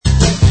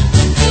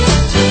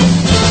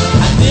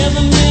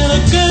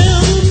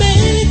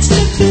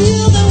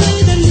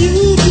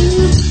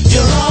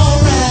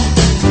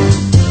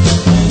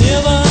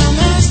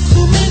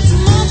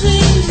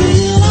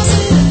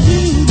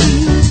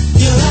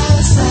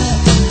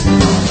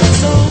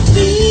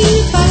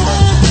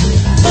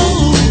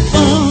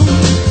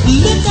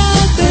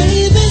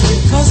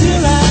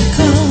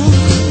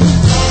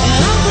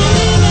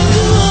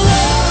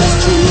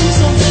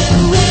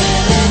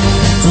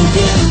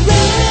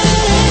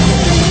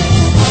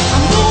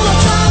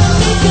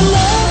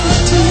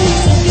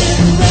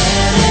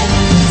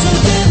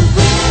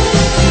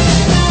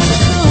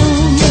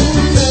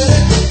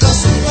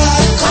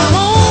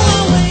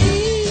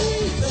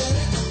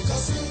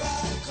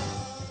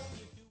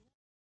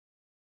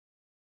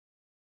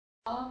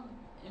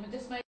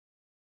Just make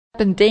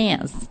up and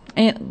dance.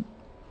 And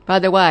by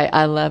the way,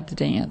 I love to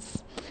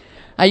dance.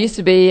 I used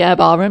to be a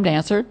ballroom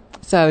dancer,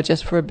 so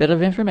just for a bit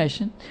of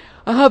information.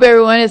 I hope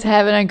everyone is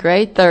having a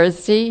great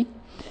Thursday.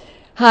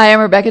 Hi,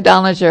 I'm Rebecca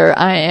Dollinger.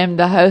 I am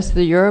the host of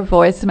the Your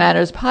Voice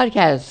Matters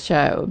podcast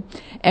show.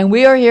 And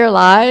we are here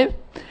live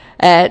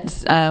at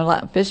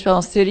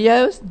Fishbone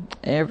Studios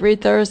every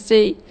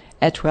Thursday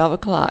at 12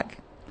 o'clock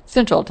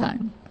Central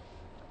Time.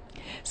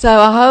 So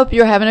I hope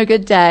you're having a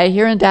good day.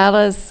 Here in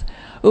Dallas,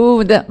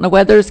 the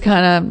weather's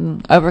kind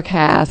of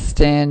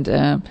overcast, and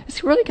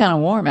it's really kind of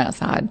warm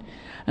outside.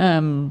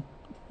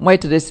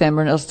 Wait till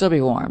December and it'll still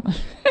be warm.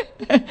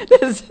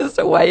 That's just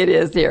the way it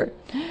is here.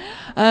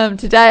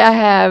 Today I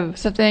have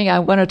something I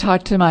want to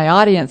talk to my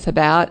audience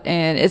about,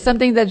 and it's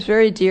something that's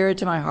very dear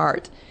to my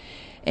heart,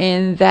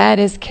 and that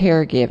is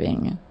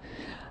caregiving.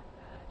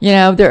 You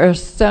know, there are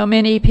so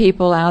many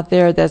people out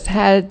there that's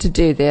had to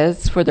do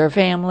this for their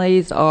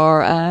families,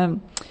 or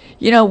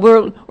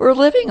we're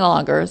living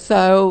longer,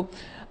 so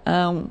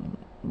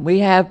we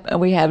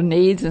have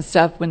needs and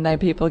stuff when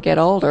people get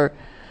older.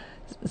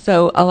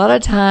 So a lot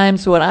of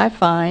times what I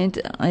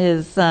find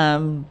is,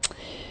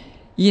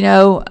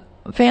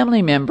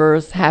 family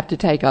members have to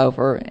take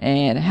over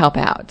and help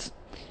out.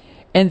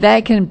 And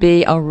that can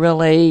be it's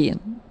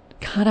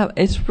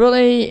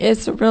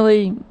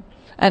really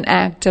an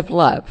act of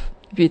love,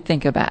 if you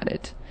think about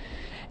it.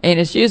 And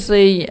it's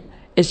usually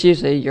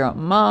your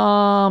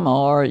mom,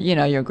 or,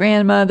 your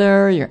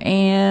grandmother, your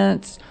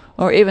aunt,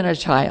 or even a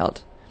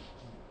child.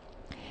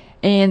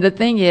 And the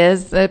thing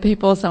is that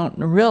people don't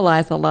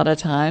realize a lot of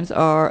times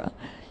are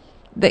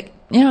that,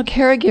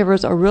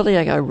 caregivers are really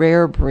like a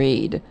rare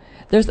breed.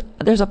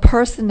 There's a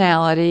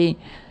personality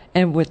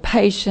and with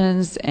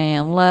patience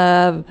and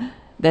love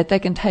that they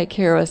can take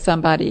care of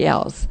somebody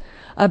else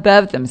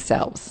above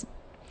themselves.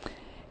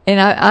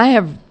 And I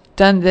have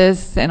done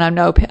this, and I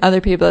know other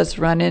people that's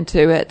run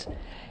into it.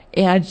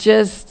 And I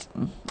just,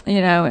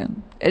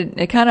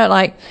 it kind of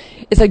like,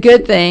 it's a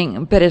good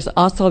thing, but it's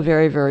also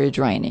very, very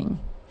draining.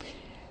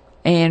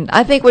 And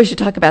I think we should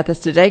talk about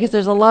this today, because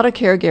there's a lot of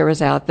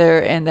caregivers out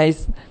there, and they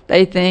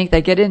think they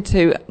get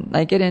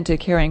into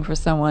caring for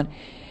someone,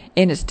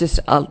 and it's just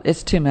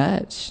it's too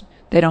much.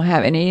 They don't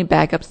have any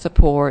backup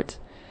support.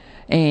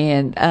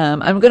 And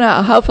I'm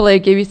gonna hopefully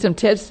give you some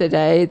tips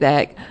today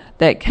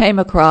that came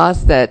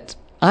across that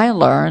I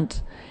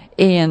learned,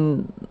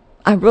 and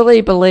I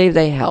really believe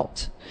they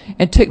helped.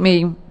 It took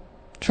me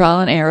trial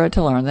and error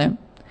to learn them,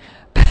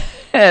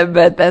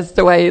 but that's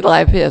the way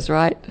life is,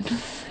 right?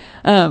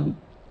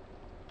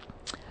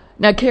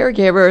 Now,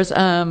 caregivers,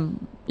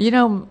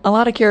 a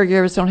lot of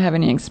caregivers don't have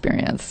any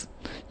experience.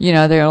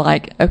 They're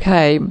like,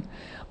 okay,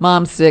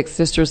 mom's sick,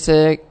 sister's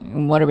sick,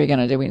 what are we going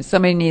to do?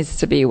 Somebody needs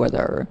to be with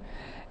her.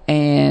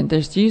 And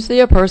there's usually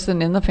a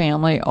person in the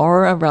family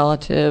or a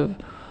relative.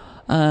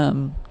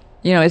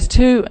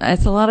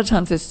 It's a lot of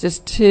times it's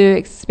just too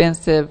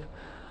expensive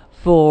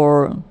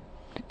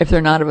if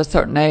they're not of a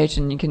certain age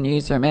and you can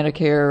use their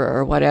Medicare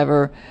or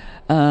whatever,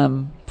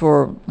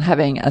 for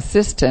having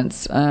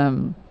assistance,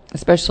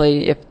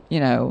 especially if, we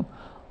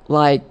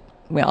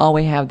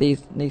have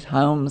these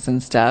homes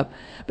and stuff.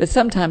 But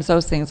sometimes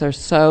those things are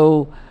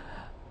so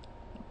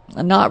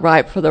not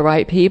right for the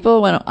right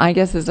people, when I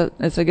guess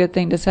it's a good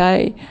thing to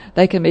say.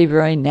 They can be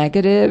very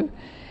negative.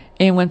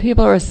 And when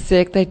people are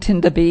sick, they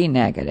tend to be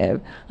negative.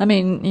 I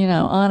mean,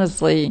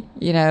 honestly,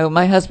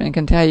 my husband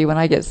can tell you when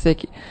I get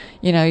sick,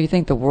 you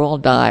think the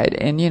world died.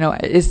 And,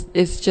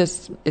 it's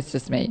just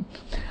me.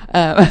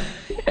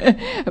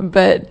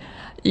 But,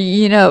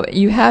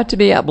 you have to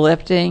be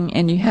uplifting,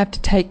 and you have to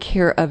take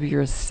care of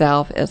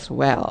yourself as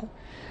well.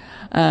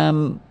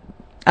 I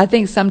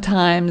think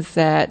sometimes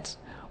that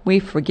we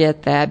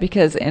forget that,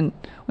 because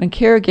when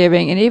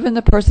caregiving, and even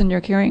the person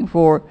you're caring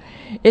for,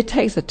 it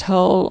takes a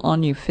toll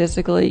on you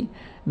physically,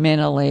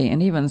 mentally,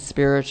 and even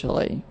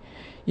spiritually.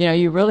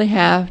 You really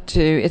have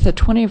to, it's a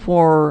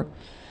 24,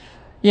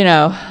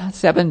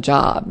 7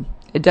 job.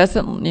 It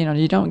doesn't,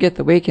 you don't get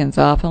the weekends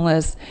off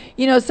unless,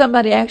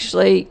 somebody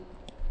actually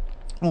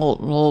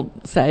will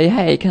say,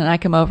 hey, can I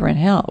come over and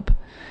help?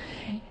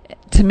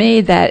 To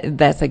me,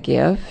 that's a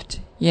gift,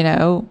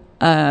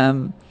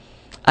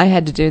 I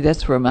had to do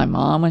this for my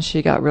mom when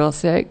she got real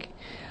sick.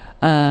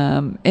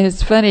 And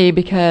it's funny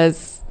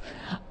because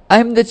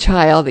I'm the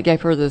child that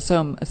gave her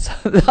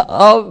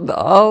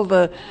all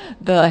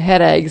the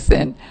headaches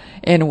and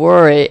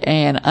worry,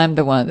 and I'm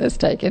the one that's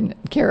taking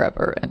care of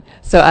her. And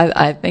so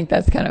I think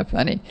that's kind of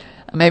funny.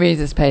 Maybe it's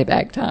just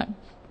payback time.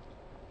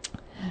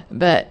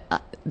 But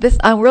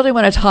I really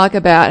want to talk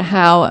about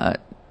how I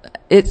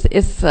said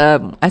it's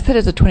a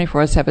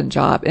 24/7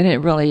 job, and it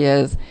really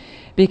is,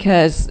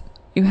 because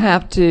you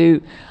have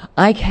to.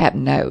 I kept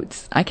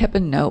notes. I kept a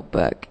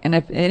notebook, and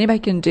if anybody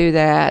can do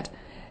that,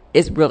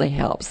 it really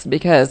helps,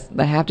 because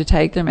they have to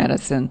take their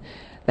medicine.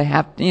 They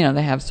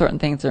have certain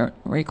things they're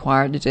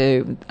required to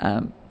do,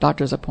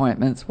 doctor's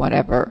appointments,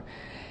 whatever,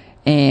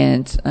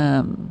 and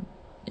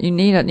you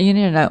need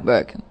a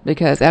notebook,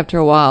 because after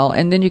a while,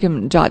 and then you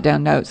can jot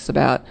down notes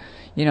about,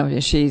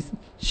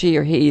 she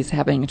or he's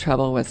having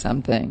trouble with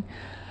something.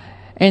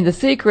 And the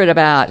secret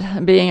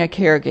about being a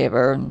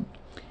caregiver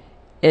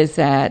is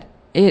that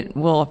it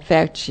will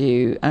affect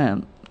you.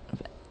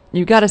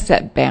 You've got to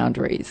set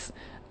boundaries.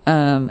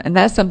 And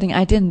that's something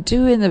I didn't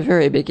do in the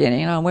very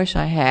beginning, and I wish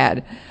I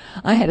had.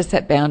 I had to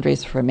set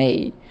boundaries for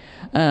me.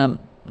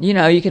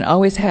 You can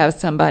always have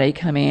somebody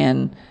come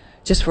in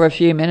just for a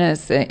few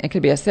minutes. It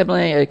could be a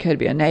sibling, it could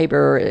be a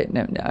neighbor.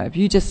 If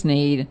you just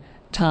need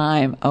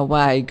time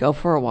away, go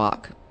for a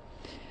walk.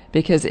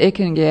 Because it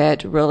can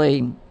get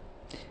really,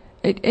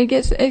 it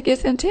gets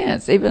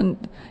intense.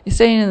 Even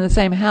staying in the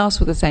same house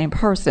with the same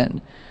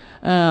person.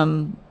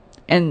 They're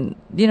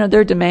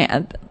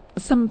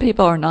some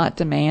people are not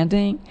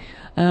demanding.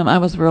 I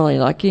was really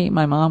lucky.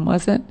 My mom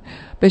wasn't.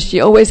 But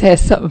she always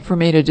has something for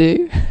me to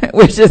do,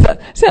 which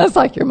sounds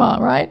like your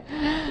mom, right?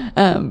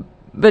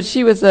 But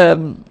she was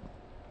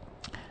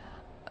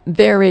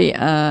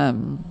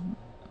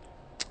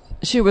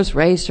she was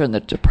raised during the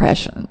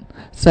Depression.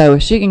 So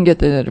if she can get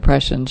through the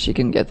Depression, she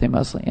can get through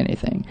mostly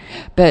anything.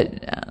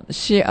 But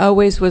she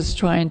always was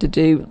trying to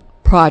do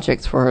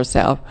projects for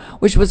herself,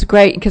 which was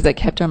great because it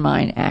kept her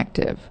mind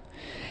active.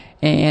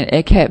 And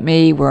it kept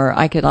me where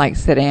I could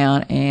sit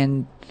down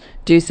and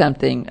do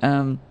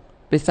something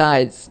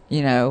besides,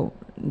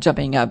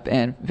 jumping up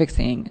and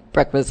fixing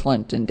breakfast,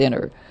 lunch, and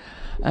dinner.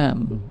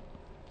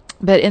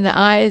 But in the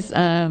eyes,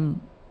 to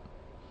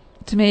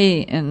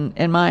me,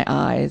 in my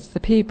eyes, the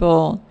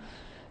people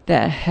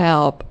that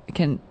help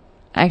can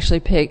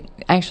actually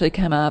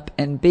come up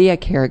and be a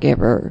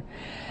caregiver.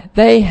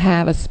 They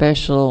have a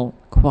special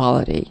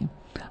quality.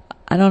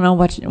 I don't know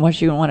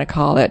what you want to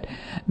call it.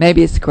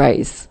 Maybe it's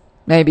grace.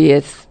 Maybe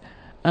it's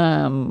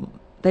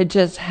they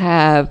just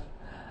have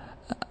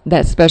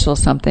that special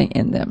something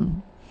in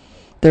them.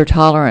 They're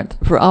tolerant.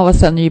 For all of a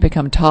sudden you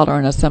become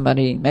tolerant of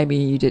somebody maybe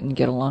you didn't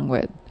get along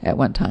with at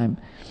one time.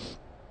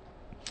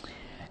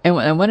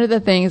 And one of the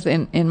things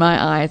in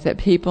my eyes that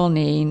people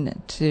need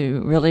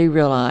to really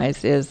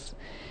realize is,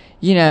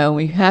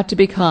 we have to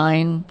be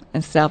kind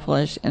and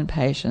selfish and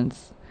patient.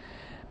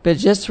 But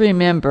just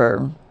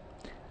remember,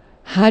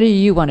 how do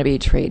you want to be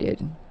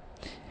treated?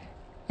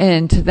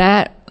 And to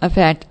that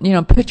effect,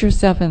 put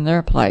yourself in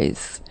their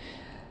place.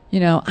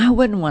 I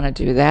wouldn't want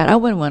to do that. I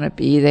wouldn't want to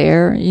be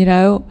there,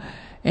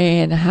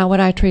 and how would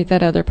I treat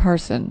that other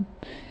person?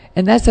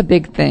 And that's a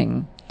big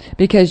thing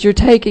because you're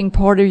taking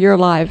part of your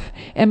life.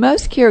 And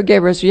most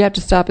caregivers, you have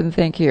to stop and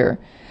think here.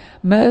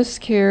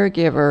 Most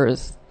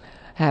caregivers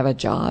have a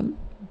job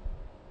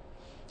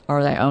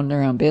or they own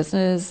their own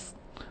business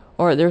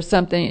or there's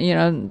something,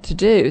 to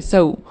do.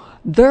 So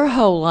their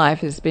whole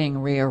life is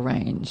being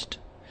rearranged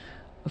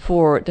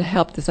to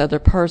help this other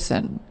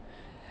person.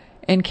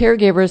 And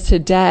caregivers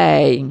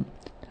today,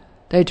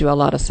 they do a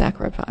lot of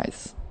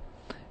sacrifice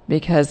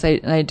because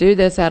they do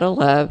this out of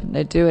love.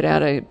 They do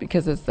it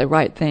because it's the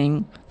right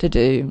thing to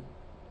do.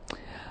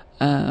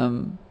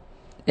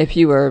 If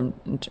you were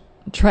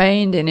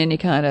trained in any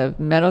kind of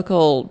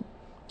medical,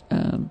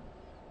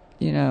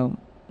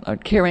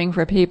 caring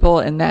for people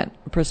in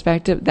that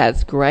perspective,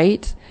 that's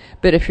great.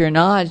 But if you're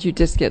not, you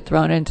just get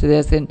thrown into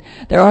this, and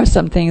there are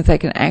some things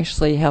that can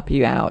actually help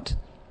you out.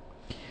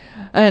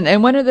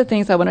 And one of the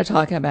things I want to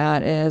talk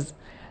about is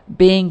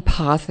being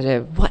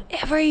positive.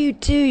 Whatever you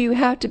do, you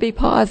have to be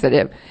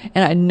positive.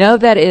 And I know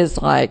that is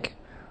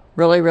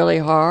really, really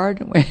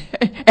hard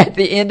at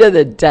the end of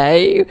the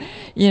day,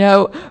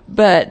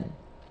 but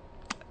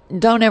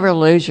don't ever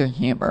lose your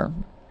humor.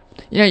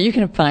 You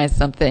can find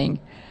something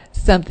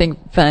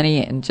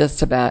funny in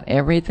just about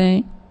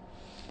everything.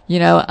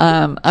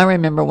 I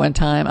remember one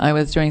time I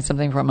was doing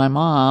something for my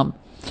mom,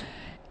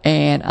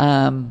 and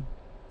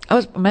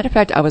matter of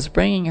fact, I was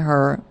bringing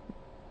her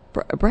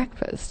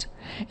breakfast,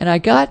 and I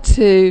got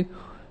to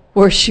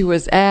where she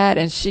was at,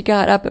 and she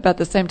got up about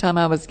the same time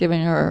I was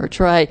giving her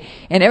tray,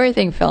 and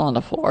everything fell on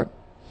the floor.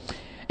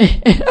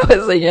 And I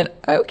was thinking,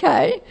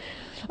 okay,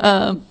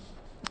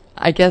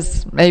 I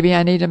guess maybe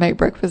I need to make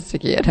breakfast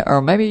again,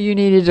 or maybe you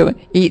needed to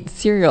eat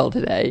cereal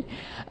today.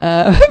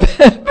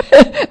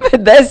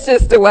 But that's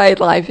just the way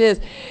life is.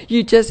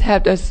 You just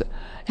have to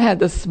have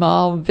the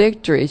small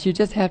victories. You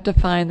just have to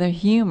find the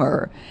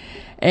humor.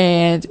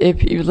 And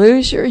if you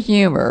lose your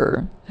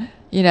humor,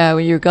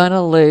 you're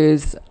gonna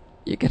lose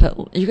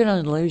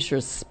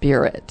your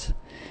spirit,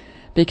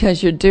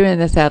 because you're doing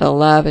this out of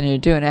love, and you're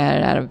doing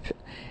it out of.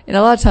 And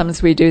a lot of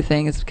times we do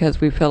things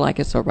because we feel like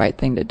it's the right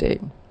thing to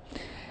do.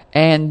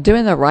 And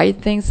doing the right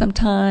thing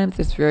sometimes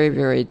is very,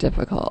 very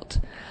difficult.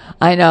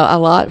 I know a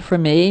lot for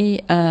me.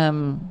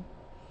 I've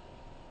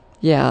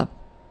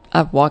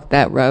walked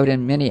that road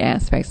in many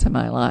aspects of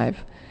my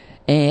life,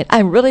 and I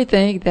really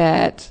think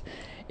that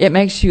it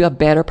makes you a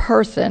better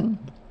person.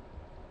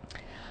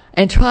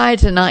 And try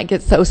to not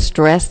get so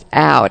stressed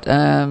out.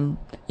 Some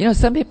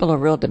people are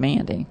real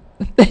demanding.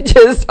 They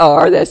just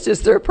are. That's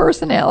just their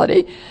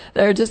personality.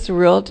 They're just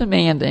real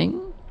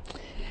demanding.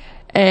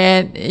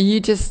 And you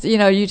just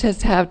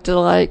have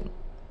to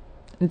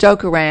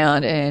joke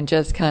around and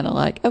just kind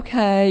of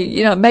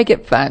okay, make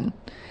it fun.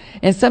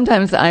 And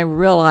sometimes I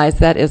realize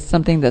that is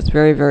something that's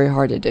very, very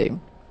hard to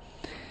do.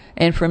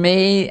 And for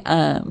me,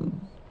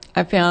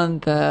 I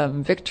found the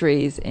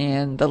victories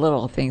in the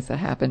little things that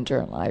happen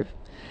during life.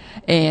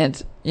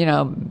 And,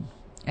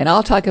 and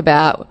I'll talk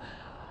about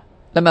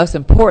the most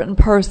important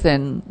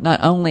person,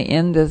 not only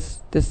in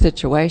this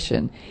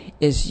situation,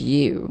 is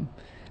you.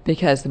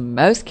 Because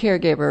most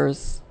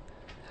caregivers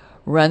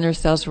run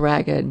themselves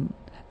ragged.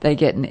 They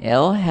get in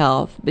ill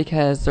health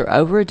because they're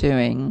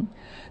overdoing.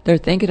 They're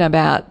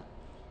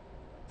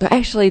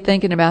actually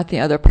thinking about the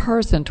other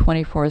person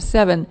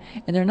 24/7,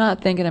 and they're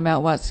not thinking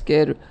about what's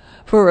good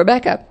for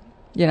Rebecca,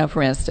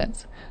 for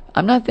instance.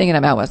 I'm not thinking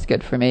about what's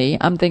good for me.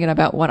 I'm thinking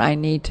about what I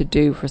need to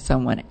do for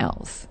someone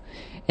else.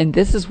 And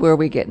this is where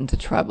we get into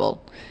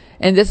trouble.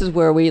 And this is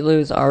where we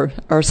lose our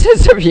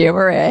sense of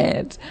humor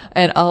and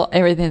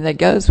everything that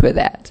goes with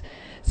that.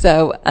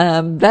 So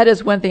that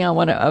is one thing I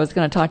was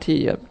going to talk to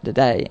you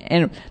today.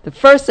 And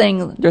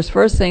there's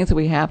first things that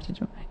we have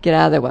to get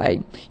out of the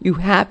way. You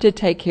have to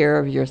take care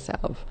of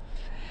yourself.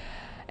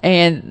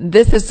 And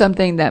this is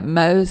something that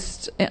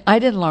I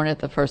didn't learn it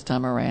the first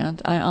time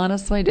around. I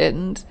honestly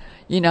didn't.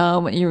 You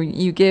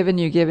give and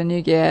you give and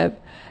you give,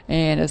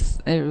 and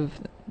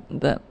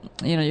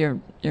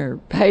your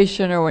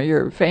patient or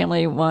your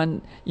family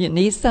you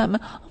need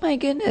something. Oh my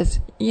goodness!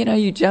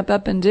 You jump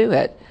up and do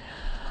it.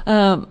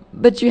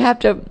 But you have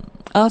to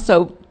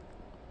also,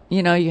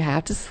 you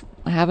have to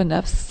have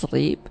enough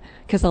sleep,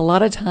 because a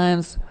lot of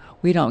times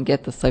we don't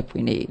get the sleep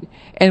we need.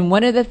 And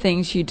one of the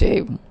things you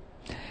do,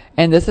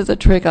 and this is a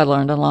trick I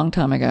learned a long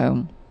time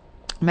ago.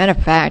 Matter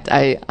of fact,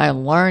 I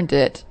learned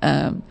it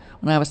when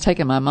I was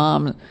taking my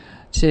mom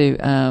to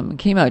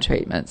chemo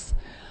treatments.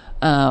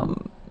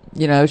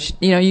 You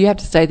have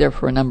to stay there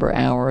for a number of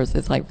hours.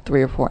 It's like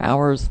 3 or 4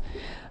 hours,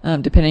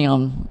 depending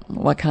on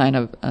what kind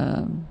of,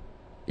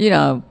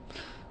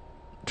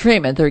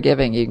 treatment they're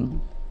giving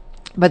you.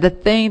 But the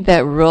thing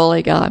that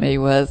really got me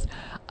was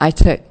I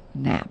took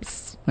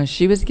naps. When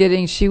she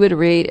would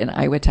read and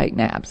I would take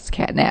naps,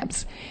 cat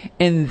naps.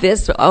 And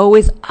this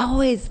always,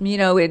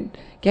 it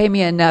gave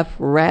me enough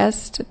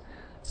rest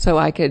so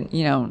I could,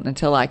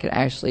 until I could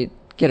actually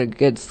get a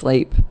good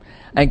sleep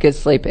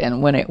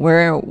in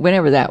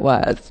whenever that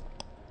was.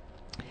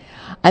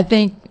 I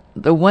think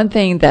the one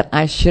thing that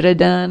I should have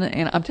done,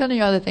 and I'm telling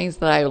you other things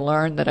that I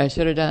learned that I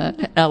should have done,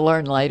 and I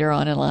learned later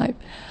on in life,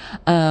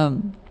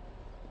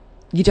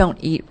 you don't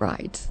eat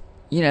right.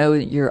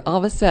 You're all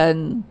of a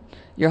sudden,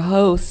 your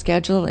whole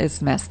schedule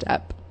is messed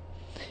up.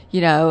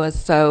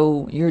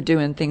 So you're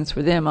doing things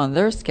for them on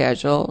their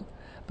schedule,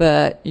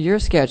 but your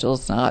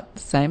schedule's not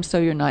the same, so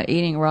you're not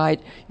eating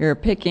right. You're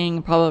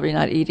probably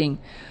not eating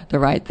the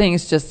right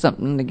things, just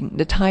something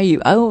to tie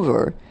you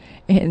over.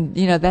 And,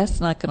 that's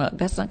not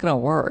gonna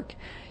work.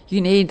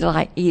 You need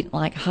to eat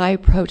high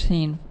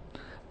protein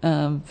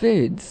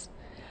foods.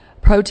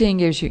 Protein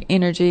gives you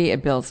energy.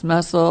 It builds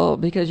muscle,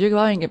 because you're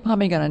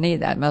probably going to need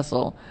that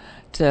muscle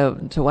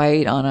to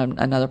wait on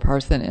another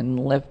person and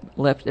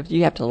lift. If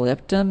you have to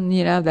lift them,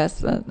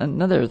 that's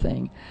another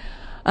thing.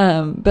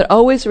 But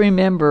always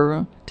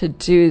remember to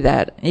do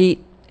that.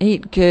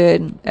 Eat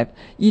good.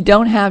 You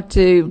don't have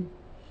to.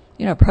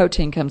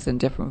 Protein comes in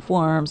different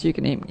forms. You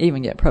can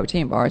even get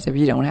protein bars if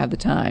you don't have the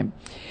time.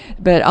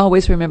 But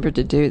always remember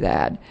to do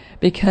that,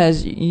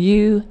 because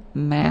you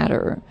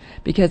matter.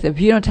 Because if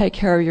you don't take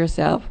care of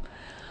yourself,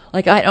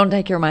 like I don't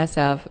take care of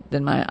myself,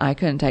 then I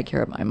couldn't take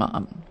care of my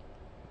mom.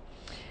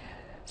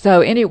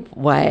 So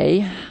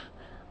anyway,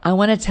 I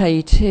want to tell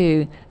you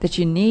too that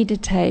you need to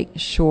take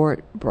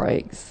short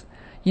breaks.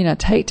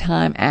 Take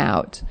time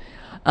out.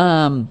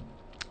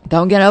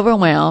 Don't get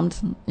overwhelmed.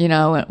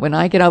 When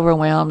I get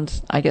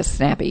overwhelmed, I get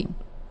snappy.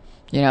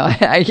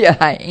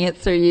 I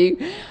answer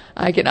you.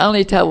 I can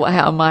only tell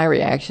how my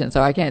reactions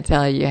are. I can't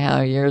tell you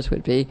how yours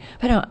would be.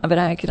 But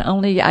I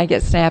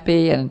get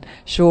snappy and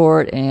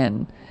short,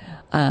 and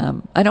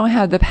I don't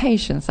have the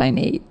patience I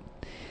need.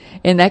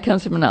 And that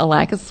comes from a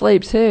lack of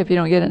sleep too. If you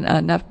don't get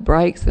enough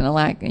breaks and a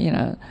lack,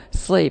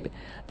 sleep,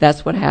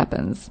 that's what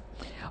happens.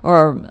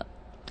 Or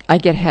I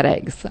get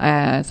headaches.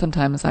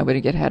 Sometimes I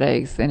would get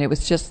headaches, and it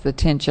was just the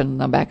tension on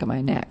the back of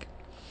my neck.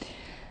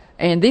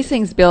 And these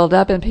things build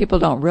up, and people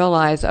don't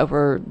realize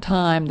over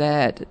time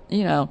that,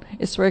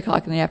 it's 3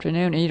 o'clock in the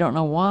afternoon, and you don't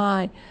know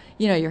why.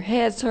 Your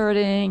head's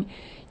hurting,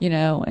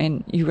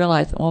 and you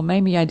realize, well,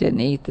 maybe I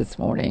didn't eat this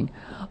morning.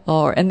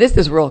 And this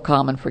is real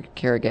common for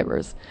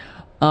caregivers.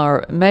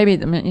 Or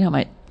maybe,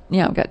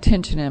 I've got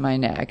tension in my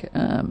neck.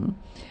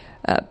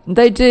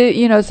 They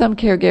do, some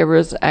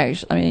caregivers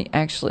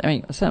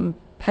actually, some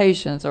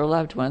patients or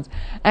loved ones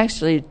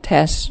actually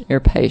test your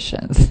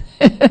patience.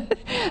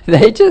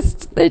 They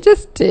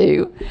just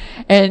do.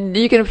 And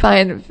you can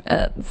find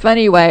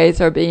funny ways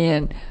or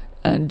being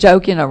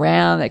joking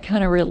around that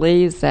kind of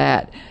relieves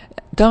that.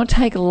 Don't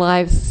take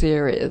life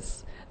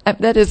serious.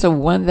 That is the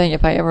one thing,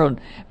 if I ever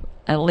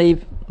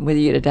leave with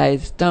you today,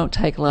 is don't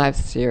take life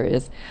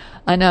serious.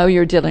 I know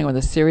you're dealing with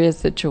a serious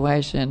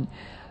situation,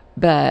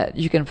 but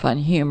you can find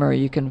humor,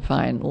 you can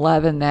find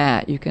love in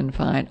that, you can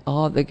find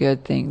all the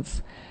good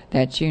things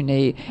that you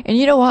need. And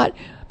you know what?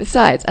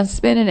 Besides, I'm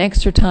spending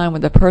extra time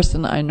with a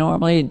person I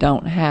normally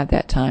don't have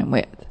that time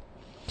with.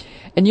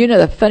 And you know,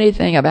 the funny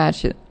thing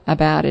about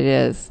it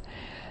is,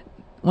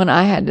 when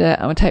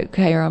I would take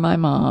care of my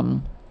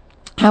mom,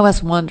 I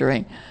was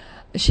wondering,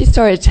 she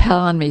started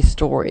telling me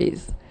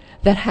stories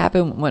that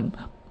happened when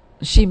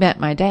she met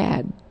my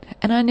dad.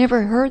 And I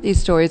never heard these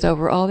stories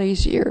over all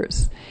these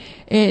years.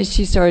 And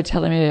she started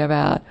telling me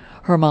about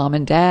her mom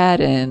and dad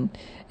and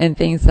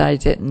things that I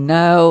didn't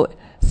know.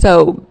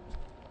 So,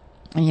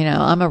 you know,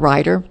 I'm a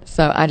writer,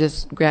 so I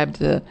just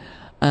grabbed a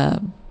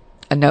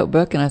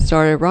notebook and I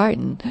started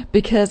writing,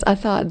 because I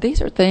thought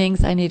these are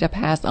things I need to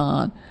pass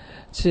on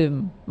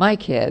to my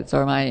kids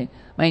or my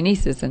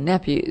nieces and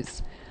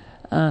nephews,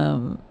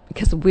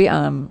 because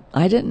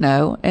I didn't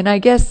know, and I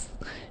guess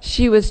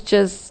she was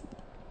just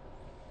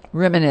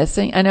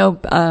reminiscing. I know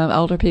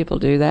older people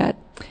do that,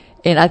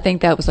 and I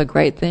think that was a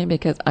great thing,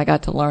 because I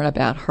got to learn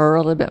about her a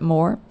little bit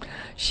more.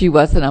 She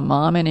wasn't a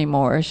mom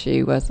anymore.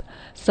 She was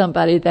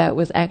somebody that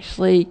was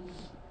actually,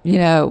 you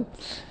know,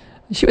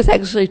 she was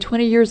actually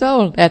 20 years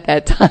old at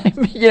that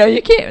time. You know,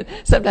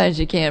 sometimes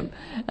you can't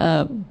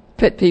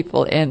put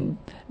people in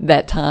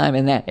that time,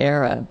 in that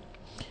era.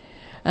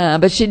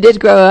 But she did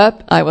grow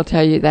up, I will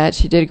tell you that.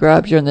 She did grow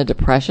up during the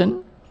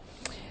Depression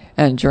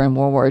and during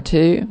World War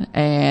II.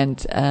 And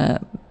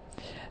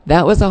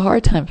that was a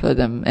hard time for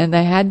them. And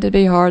they had to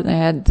be hard. They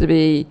had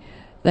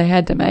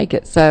to make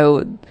it.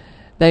 So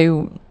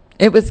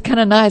it was kind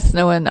of nice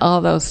knowing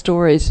all those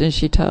stories that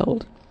she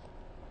told.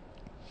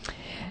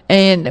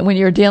 And when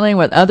you're dealing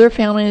with other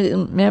family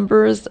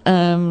members,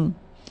 that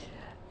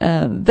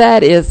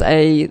is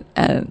a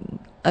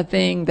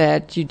thing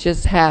that you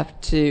just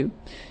have to,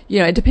 you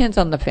know, it depends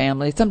on the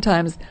family.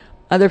 Sometimes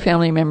other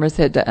family members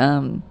that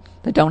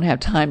don't have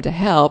time to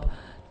help,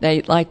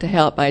 they like to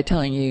help by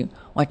telling you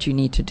what you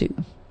need to do.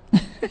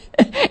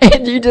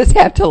 And you just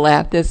have to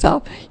laugh this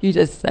off. You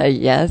just say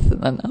yes,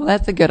 and then, oh,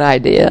 that's a good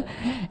idea,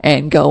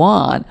 and go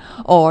on.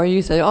 Or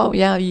you say, oh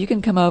yeah, you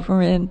can come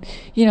over and,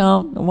 you know,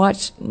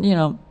 watch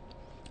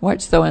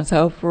so and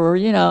so for,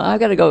 you know, I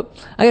gotta go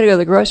to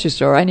the grocery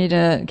store.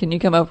 Can you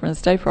come over and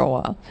stay for a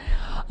while?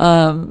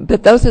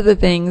 But those are the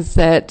things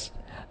that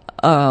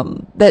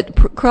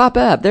crop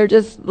up. They're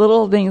just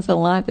little things in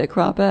life that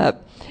crop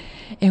up.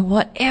 And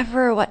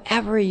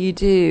whatever you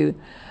do,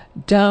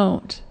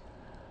 don't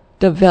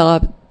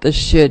develop the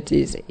should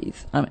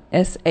disease.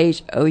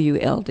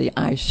 SHOULD.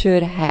 I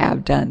should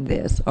have done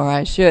this, or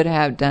I should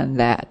have done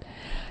that.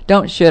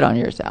 Don't should on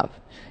yourself.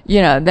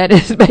 You know, that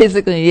is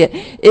basically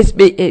it.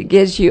 It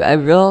gives you a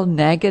real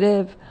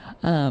negative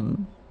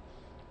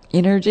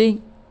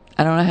energy.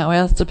 I don't know how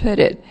else to put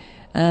it.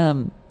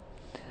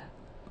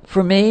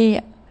 For me,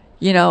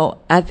 you know,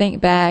 I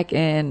think back,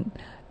 and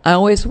I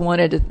always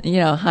wanted to, you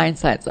know,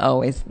 hindsight's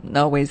always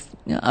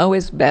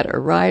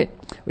better, right?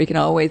 We can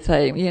always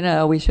say, you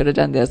know, we should have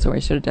done this or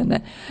we should have done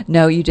that.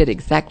 No, you did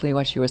exactly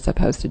what you were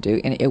supposed to do,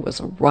 and it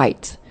was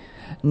right.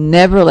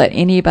 Never let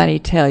anybody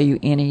tell you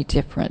any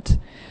different,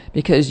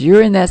 because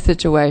you're in that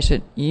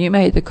situation. You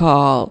made the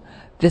call.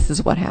 This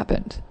is what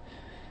happened.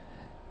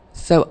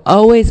 So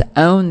always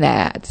own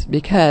that,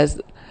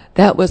 because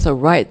that was the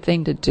right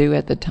thing to do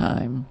at the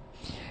time.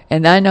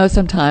 And I know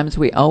sometimes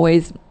we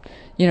always,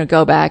 you know,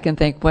 go back and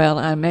think,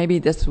 well, maybe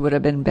this would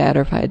have been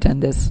better if I had done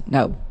this.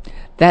 No,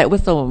 that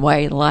was the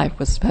way life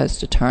was supposed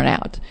to turn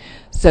out.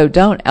 So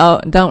don't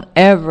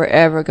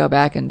ever go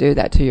back and do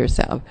that to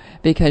yourself,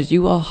 because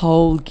you will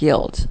hold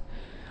guilt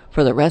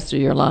for the rest of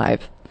your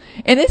life.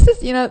 And this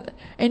is, you know,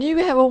 and you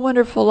have a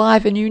wonderful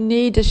life, and you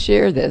need to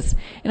share this.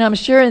 And I'm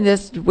sharing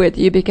this with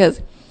you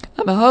because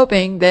I'm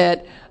hoping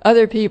that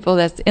other people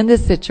that's in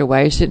this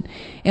situation,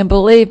 and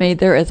believe me,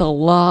 there is a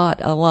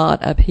lot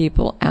of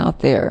people out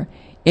there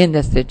in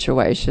this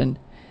situation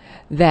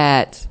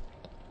that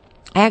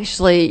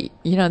actually,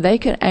 you know, they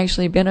could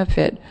actually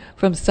benefit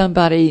from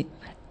somebody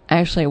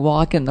actually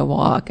walking the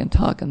walk and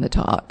talking the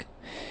talk.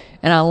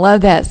 And I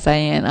love that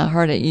saying. I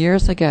heard it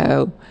years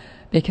ago,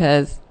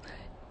 because,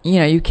 you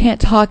know, you can't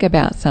talk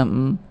about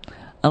something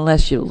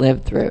unless you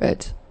live through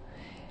it.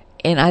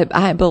 And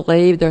I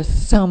believe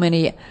there's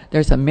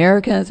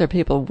Americans, there are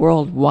people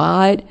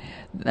worldwide,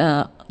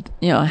 you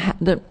know,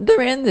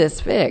 they're in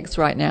this fix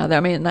right now. I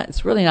mean,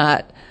 it's really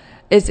not,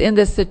 it's in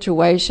this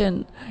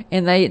situation,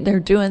 and they're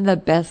doing the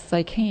best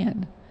they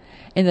can.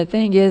 And the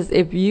thing is,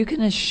 if you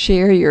can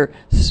share your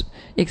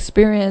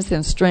experience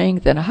and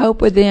strength and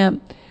hope with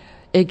them,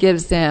 it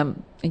gives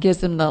them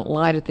the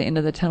light at the end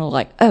of the tunnel,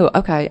 like, oh,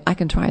 okay, I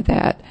can try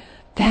that.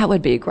 That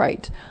would be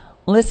great.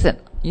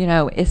 Listen, you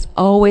know, it's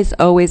always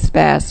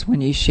best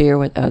when you share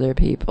with other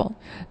people.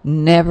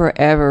 Never,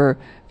 ever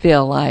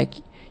feel like,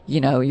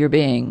 you know, you're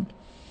being,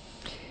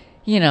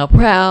 you know,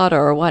 proud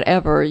or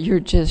whatever. You're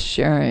just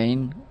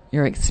sharing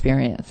your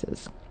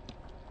experiences.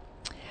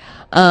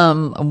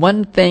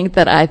 One thing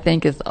that I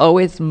think is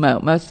always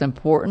most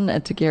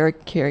important to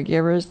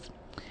caregivers,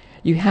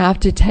 you have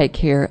to take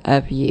care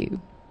of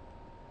you.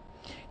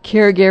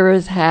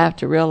 Caregivers have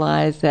to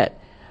realize that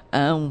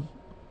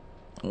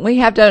we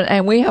have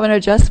an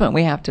adjustment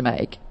we have to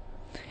make.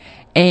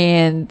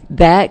 And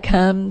that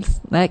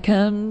comes,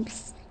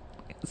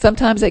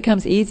 sometimes it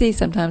comes easy,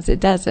 sometimes it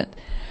doesn't.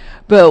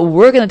 But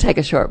we're going to take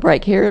a short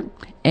break here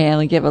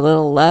and give a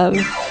little love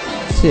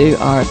to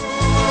our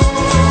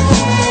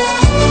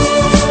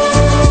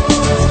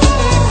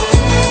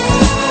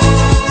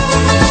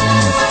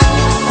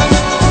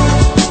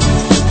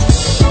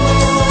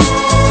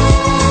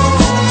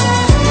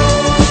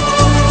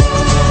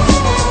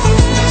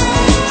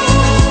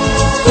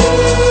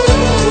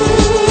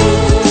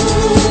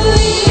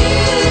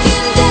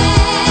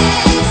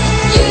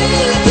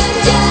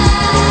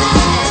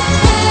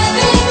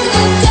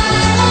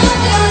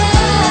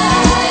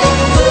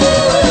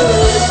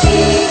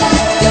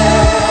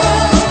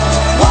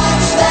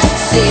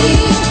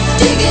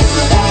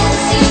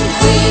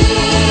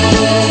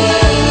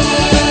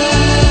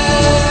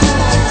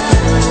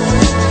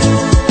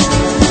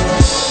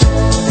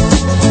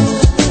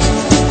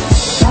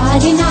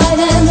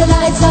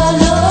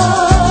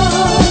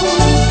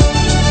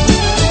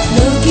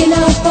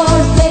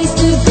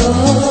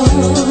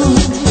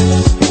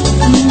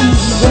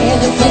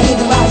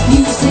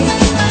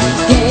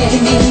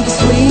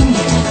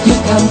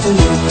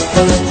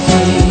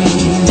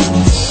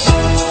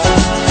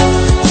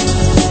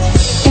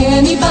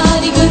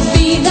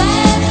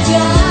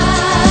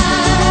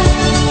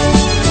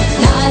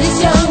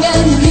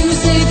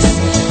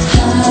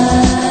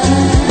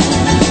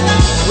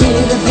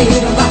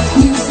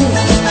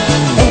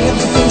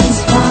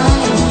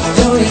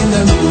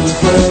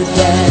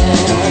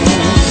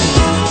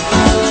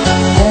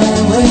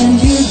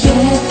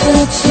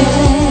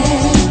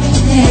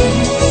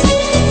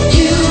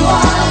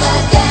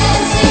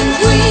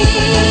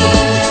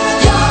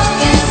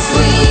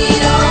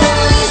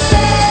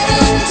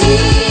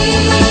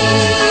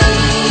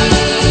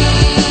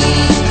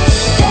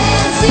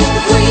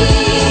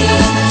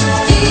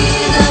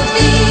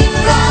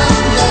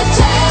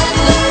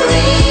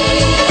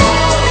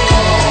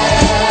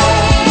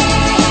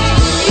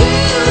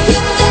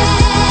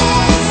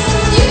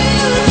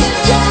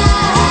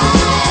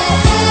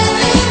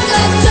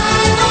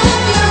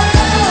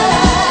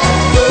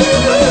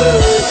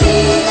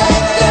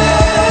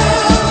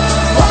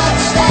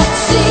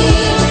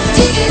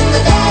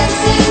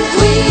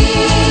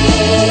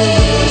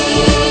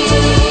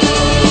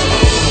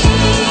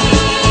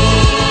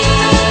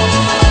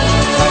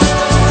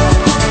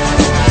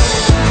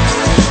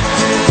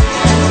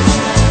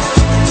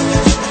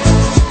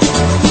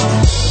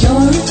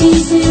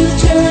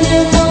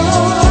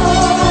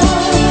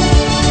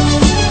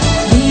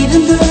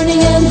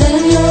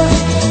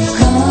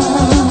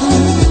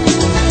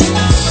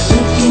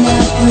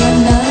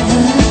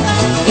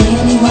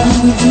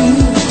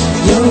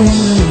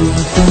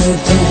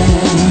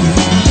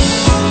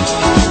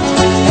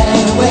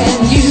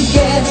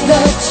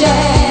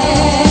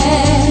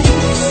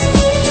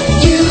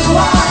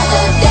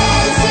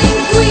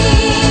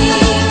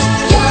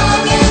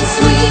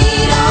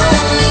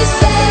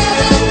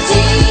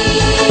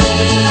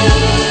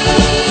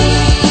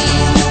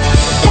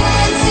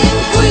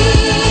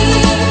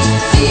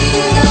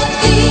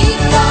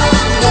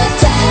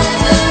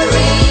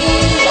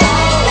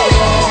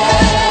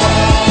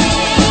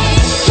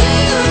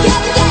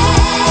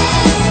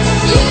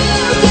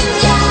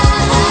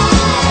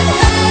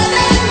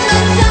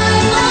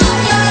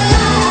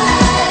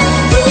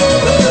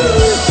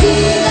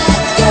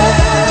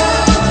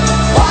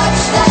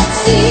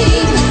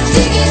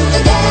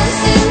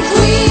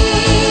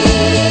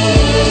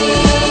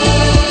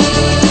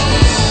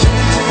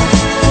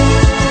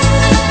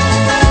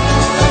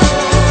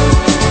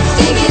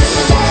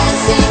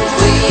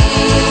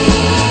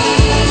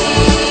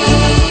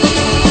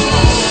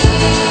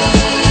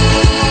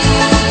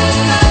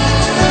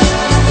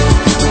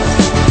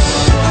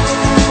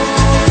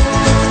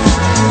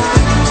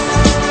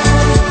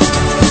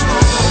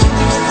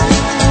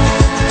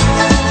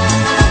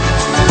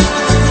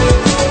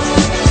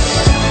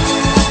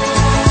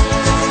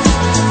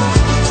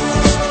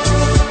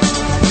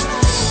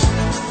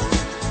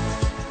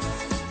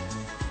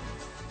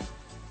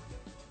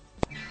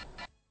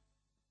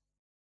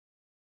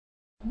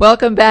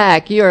Welcome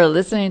back. You are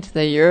listening to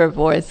the Your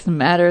Voice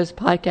Matters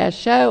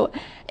podcast show.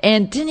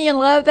 And didn't you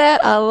love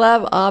that? I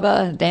love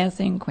ABBA,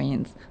 Dancing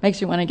Queens. Makes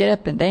you want to get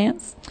up and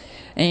dance.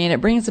 And it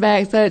brings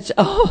back such,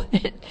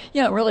 it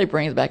really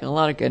brings back a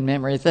lot of good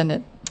memories, doesn't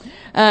it?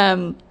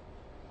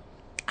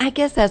 I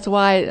guess that's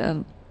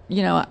why,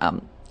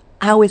 I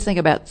always think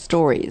about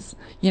stories.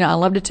 I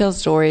love to tell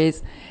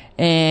stories.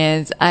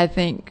 And I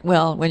think,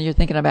 when you're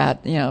thinking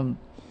about,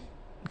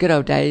 good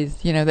old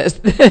days,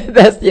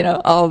 that's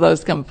all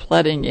those come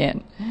flooding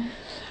in.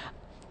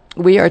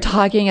 We are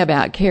talking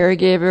about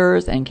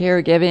caregivers and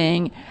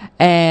caregiving,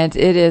 and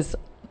it's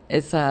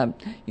a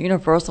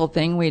universal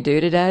thing we do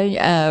today.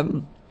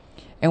 And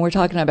we're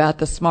talking about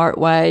the smart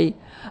way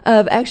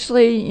of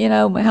actually,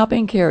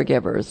 helping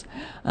caregivers.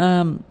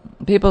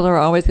 People are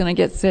always going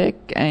to get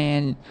sick,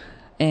 and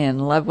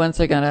loved ones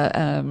are going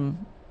to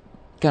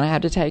going to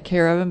have to take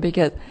care of them,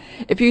 because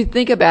if you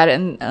think about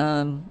it,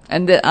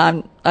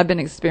 I've been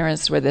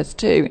experienced with this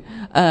too,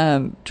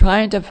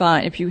 trying to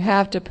find, if you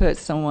have to put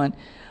someone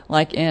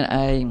like in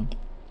a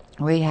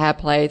rehab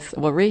place,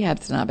 well,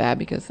 rehab's not bad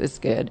because it's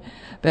good,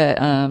 but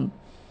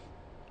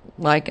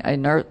like a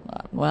nurse,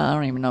 well, I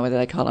don't even know whether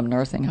they call them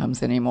nursing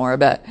homes anymore,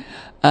 but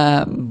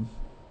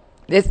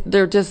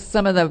they're just,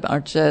 some of them are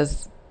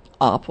just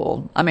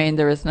awful. I mean,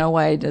 there is no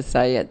way to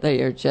say it.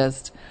 They are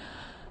just,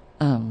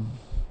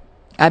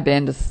 I've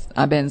been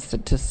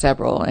to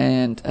several,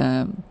 and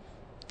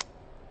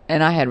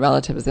I had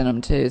relatives in them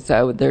too,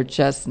 so they're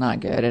just not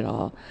good at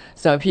all.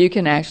 So if you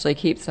can actually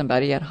keep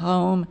somebody at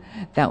home,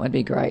 that would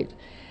be great.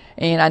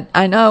 And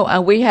I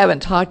know we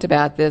haven't talked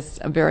about this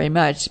very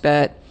much,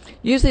 but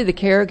usually the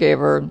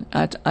caregiver,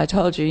 I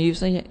told you,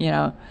 usually,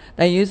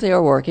 they usually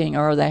are working,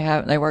 or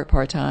they work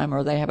part-time,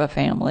 or they have a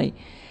family.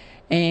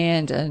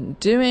 And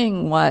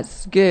doing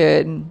what's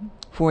good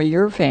for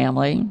your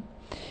family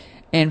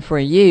and for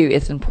you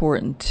is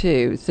important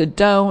too. So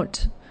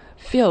don't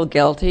feel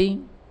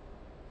guilty.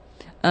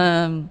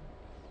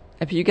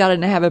 If you got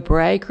to have a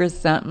break or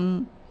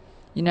something,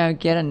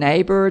 get a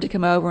neighbor to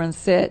come over and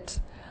sit,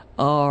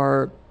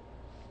 or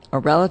a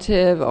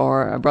relative,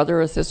 or a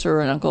brother or sister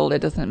or an uncle, it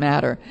doesn't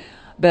matter.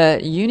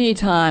 But you need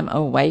time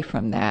away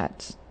from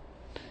that.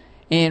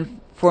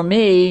 And for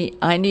me,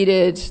 I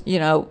needed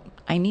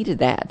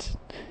that,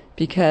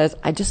 because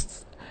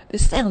this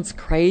sounds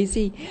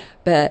crazy,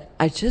 but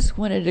I just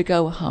wanted to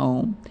go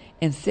home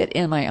and sit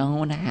in my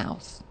own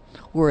house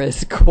where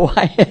it's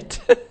quiet.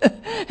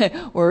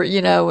 Or,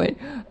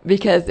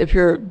 because if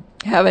you're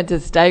having to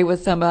stay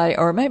with somebody,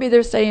 or maybe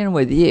they're staying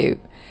with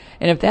you,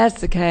 and if that's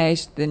the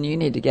case, then you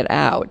need to get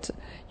out.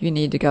 You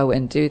need to go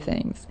and do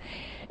things.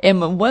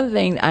 And one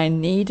thing I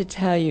need to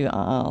tell you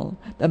all,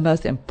 the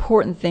most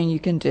important thing you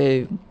can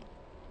do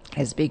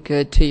is be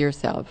good to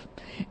yourself.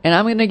 And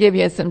I'm going to give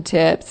you some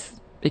tips,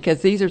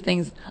 because these are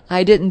things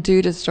I didn't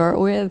do to start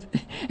with.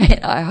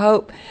 And I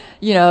hope,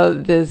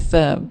 this,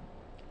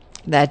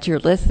 that you're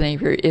listening,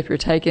 if you're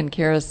taking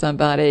care of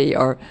somebody,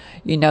 or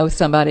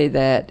somebody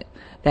that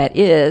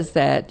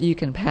you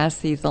can pass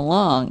these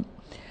along.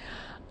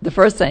 The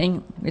first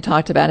thing we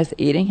talked about is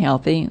eating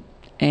healthy.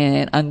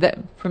 And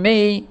for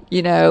me,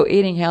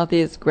 eating healthy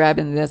is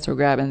grabbing this or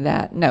grabbing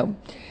that. No,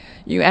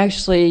 you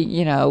actually,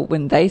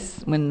 when they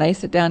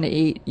sit down to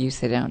eat, you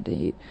sit down to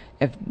eat.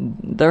 If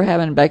they're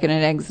having bacon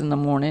and eggs in the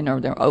morning, or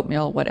their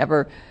oatmeal,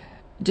 whatever,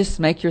 just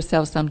make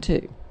yourself some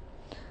too.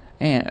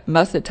 And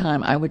most of the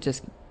time, I would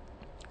just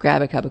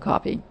grab a cup of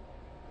coffee.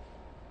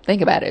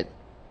 Think about it.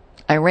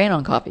 I ran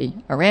on coffee.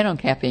 I ran on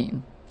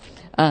caffeine.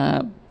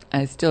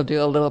 I still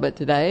do a little bit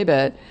today,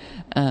 but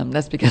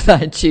that's because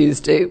I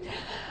choose to.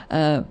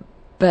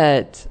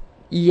 But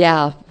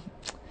yeah,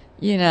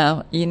 you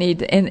need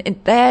to, and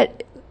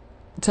that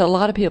to a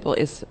lot of people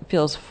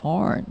feels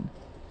foreign,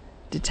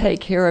 to take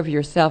care of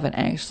yourself. And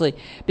actually,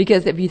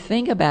 because if you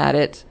think about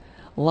it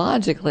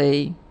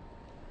logically,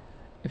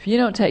 if you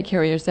don't take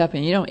care of yourself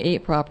and you don't eat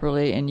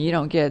properly and you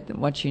don't get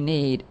what you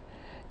need,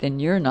 then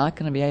you're not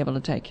going to be able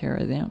to take care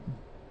of them.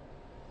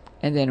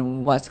 And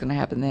then what's going to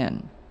happen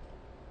then?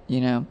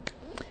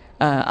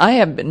 I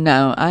have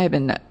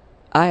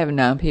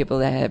known people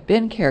that have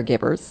been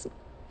caregivers,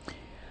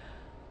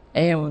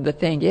 and the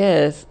thing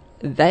is,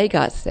 they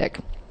got sick,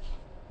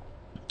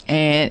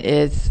 and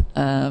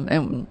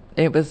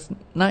it was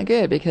not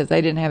good, because they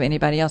didn't have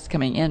anybody else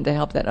coming in to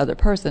help that other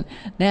person.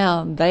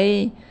 Now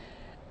they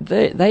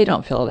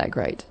don't feel that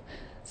great.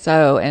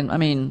 So, and I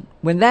mean,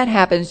 when that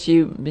happens,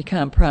 you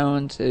become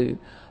prone to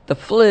the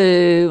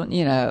flu,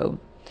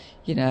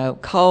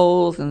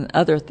 colds and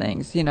other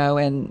things,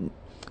 and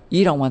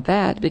you don't want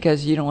that,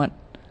 because you don't want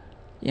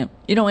them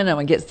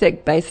to get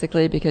sick,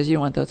 basically, because you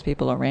don't want those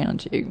people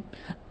around you,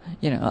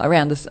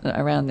 around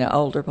the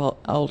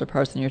older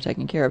person you're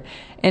taking care of.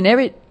 And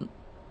a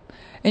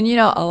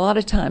lot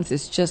of times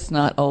it's just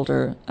not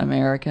older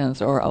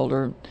Americans or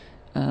older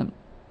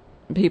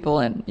people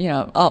in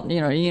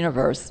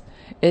universe.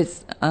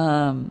 It's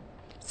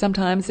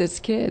sometimes it's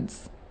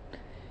kids.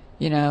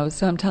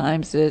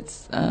 Sometimes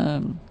it's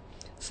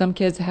some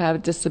kids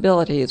have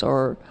disabilities,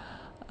 or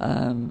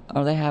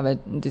they have a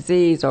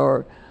disease,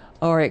 or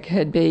it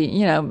could be,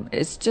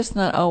 it's just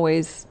not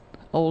always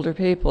older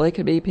people. It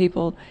could be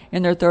people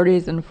in their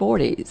 30s and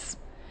 40s.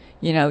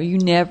 You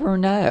never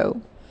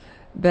know.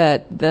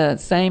 But the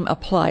same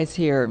applies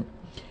here.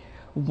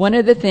 One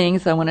of the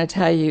things I want to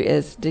tell you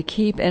is to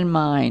keep in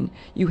mind,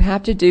 you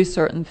have to do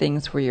certain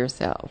things for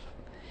yourself.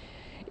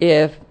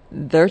 If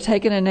they're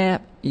taking a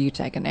nap, you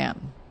take a nap.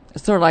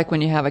 It's sort of like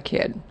when you have a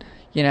kid.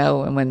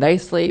 And when they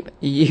sleep,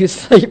 you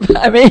sleep.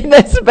 I mean,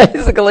 that's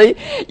basically,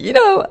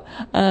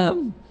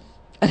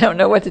 I don't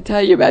know what to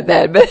tell you about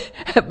that,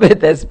 but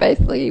that's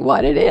basically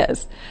what it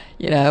is.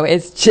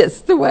 It's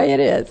just the way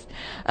it is.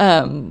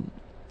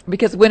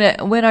 Because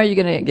when are you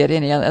going to get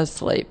any other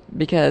sleep?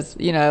 Because,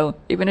 even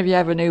if you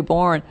have a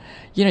newborn,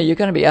 you're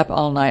going to be up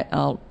all night,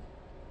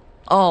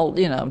 all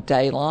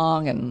day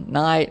long and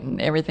night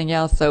and everything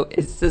else. So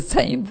it's the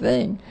same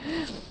thing.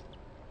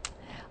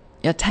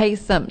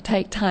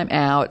 take time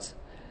out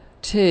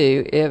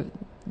too. If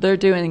they're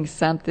doing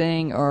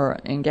something or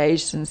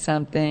engaged in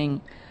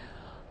something,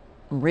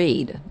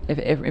 read.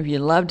 If you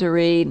love to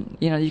read,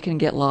 you can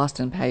get lost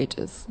in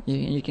pages.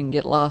 You can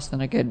get lost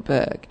in a good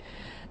book,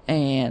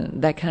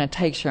 and that kind of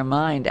takes your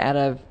mind out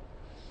of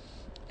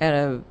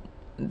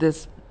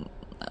this,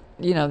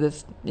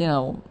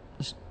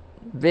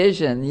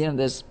 vision,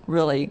 this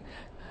really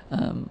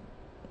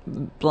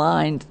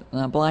blind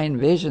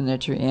vision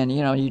that you're in.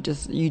 You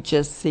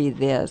just see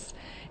this,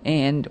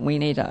 and we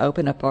need to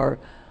open up our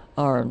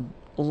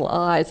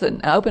lives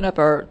and open up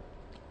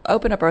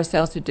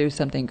ourselves to do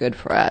something good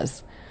for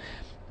us.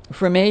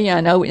 For me,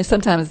 I know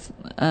sometimes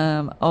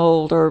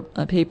older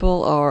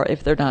people, or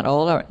if they're not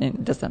old, or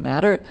it doesn't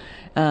matter,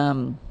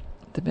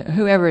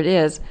 whoever it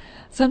is,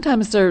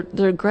 sometimes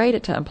they're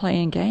great at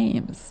playing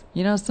games.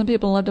 Some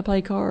people love to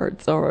play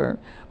cards or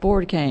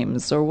board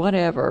games or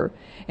whatever,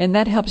 and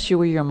that helps you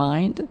with your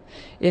mind.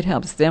 It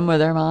helps them with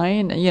their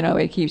mind.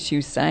 It keeps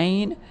you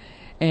sane.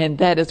 And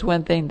that is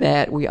one thing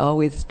that we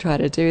always try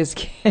to do, is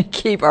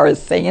keep our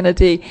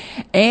sanity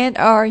and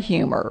our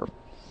humor.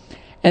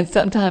 And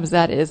sometimes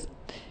that is,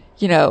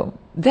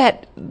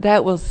 that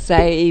will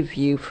save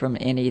you from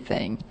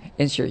anything,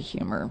 is your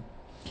humor.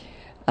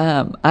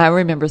 I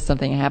remember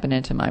something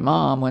happening to my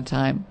mom one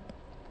time,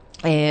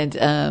 and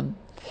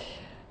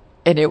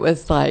it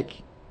was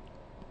like,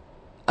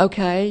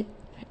 okay.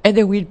 And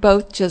then we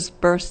both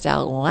just burst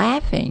out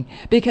laughing,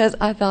 because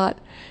I thought,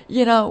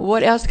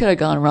 what else could have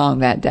gone wrong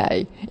that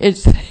day?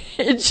 It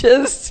was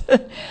just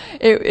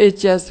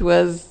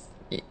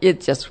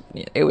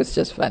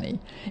funny.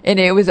 And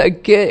it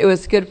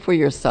was good for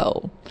your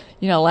soul.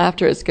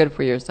 Laughter is good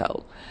for your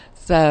soul.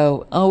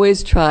 So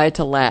always try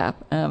to laugh.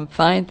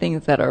 Find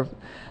things that are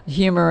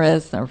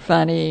humorous or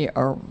funny,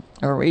 or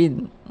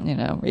read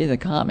the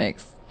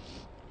comics.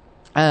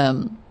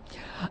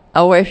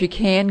 Or if you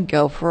can,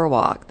 go for a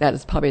walk. That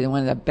is probably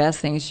one of the best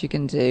things you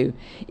can do.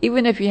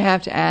 Even if you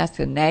have to ask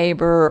a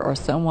neighbor or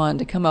someone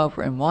to come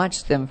over and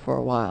watch them for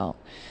a while.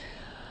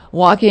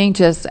 Walking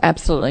just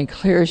absolutely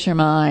clears your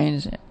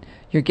mind.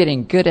 You're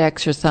getting good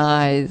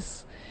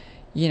exercise.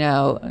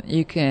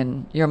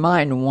 Your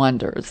mind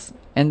wanders.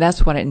 And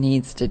that's what it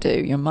needs to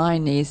do. Your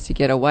mind needs to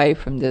get away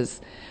from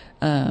this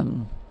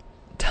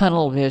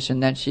tunnel vision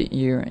that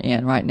you're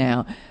in right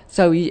now.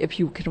 So if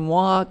you can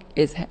walk,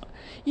 it's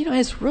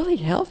really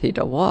healthy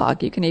to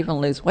walk. You can even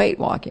lose weight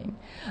walking.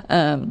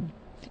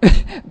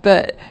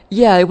 But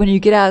yeah, when you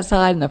get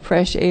outside in the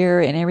fresh air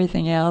and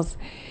everything else,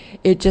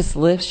 it just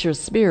lifts your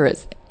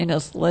spirits, and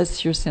it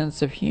lifts your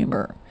sense of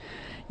humor.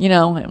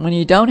 When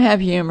you don't have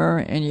humor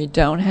and you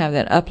don't have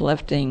that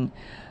uplifting,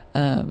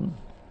 I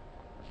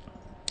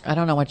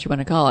don't know what you want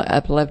to call it,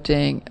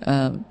 uplifting,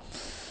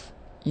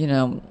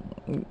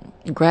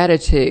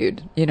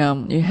 gratitude.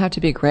 You have to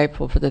be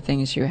grateful for the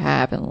things you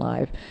have in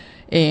life.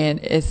 And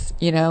it's,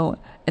 and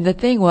the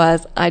thing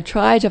was, I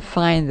tried to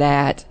find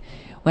that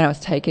when I was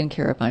taking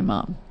care of my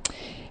mom.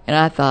 And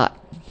I thought,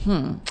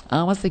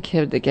 I was the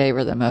kid that gave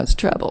her the most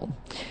trouble.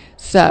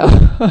 So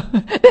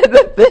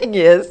the thing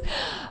is,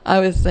 I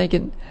was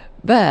thinking,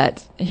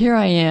 but here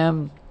I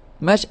am,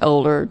 much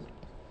older,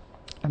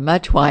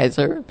 much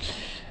wiser,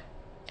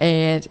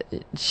 and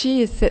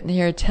she is sitting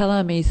here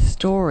telling me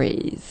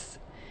stories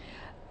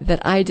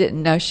that I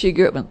didn't know. She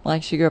grew up in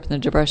the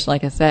Depression,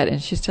 like I said,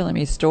 and she's telling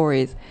me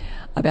stories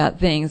about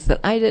things that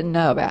I didn't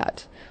know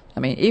about.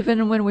 I mean,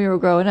 even when we were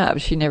growing up,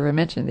 she never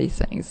mentioned these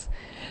things.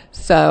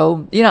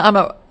 So, I'm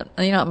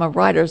a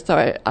writer,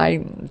 so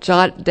I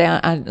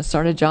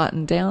started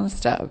jotting down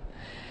stuff,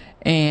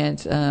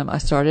 and I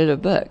started a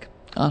book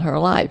on her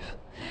life,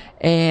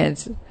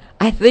 and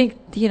I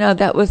think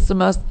that was the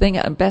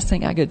best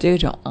thing I could do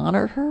to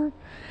honor her.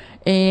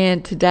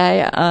 And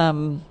today,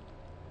 I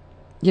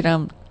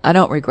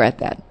don't regret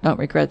that. Don't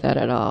regret that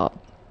at all.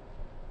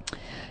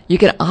 You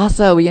can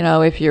also,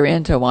 if you're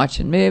into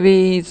watching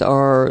movies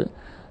or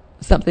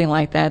something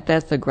like that,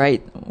 that's a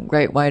great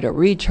way to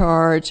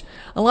recharge.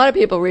 A lot of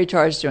people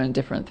recharge doing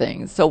different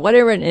things. So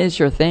whatever it is,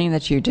 your thing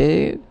that you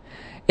do,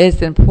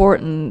 it's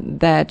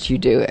important that you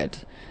do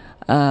it.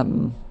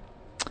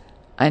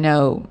 I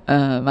know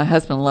my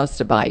husband loves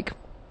to bike.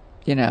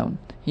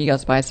 He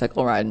goes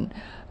bicycle riding.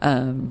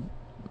 And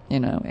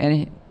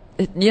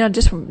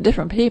just from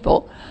different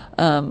people.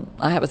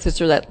 I have a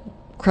sister that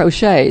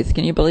crochets.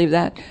 Can you believe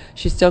that?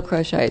 She still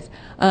crochets.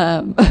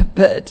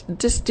 But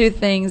just do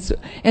things,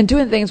 and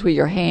doing things with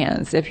your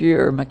hands. If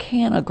you're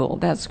mechanical,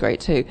 that's great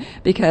too.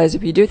 Because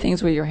if you do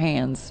things with your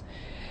hands,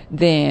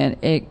 then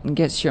it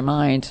gets your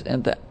mind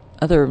and the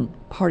other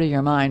part of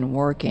your mind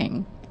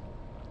working.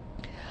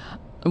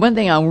 One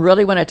thing I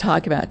really want to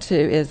talk about too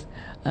is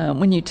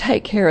when you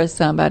take care of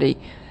somebody,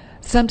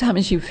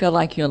 sometimes you feel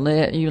like you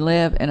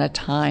live in a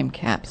time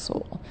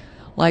capsule.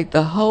 Like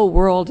the whole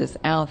world is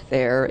out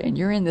there, and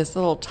you're in this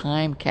little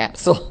time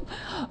capsule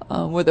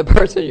with the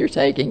person you're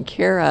taking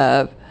care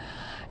of.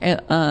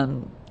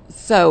 And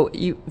so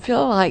you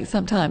feel like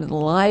sometimes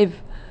life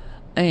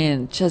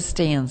and just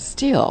stand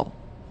still.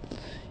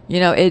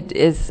 It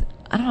is.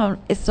 I don't know,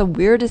 it's the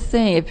weirdest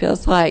thing. It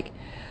feels like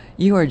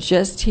you are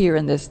just here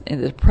in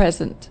the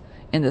present,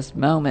 in this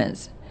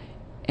moment,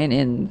 and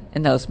in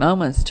those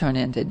moments turn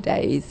into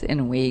days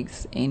and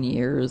weeks and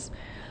years.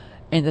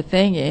 And the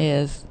thing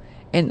is,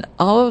 and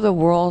all of the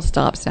world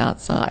stops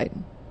outside.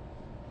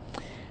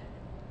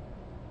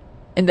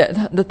 And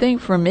the thing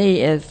for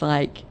me is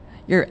like,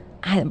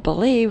 I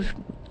believe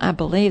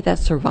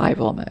that's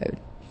survival mode.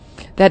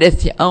 That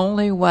is the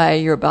only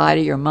way your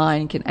body, your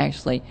mind can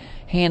actually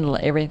handle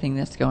everything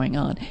that's going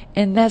on.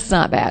 And that's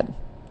not bad.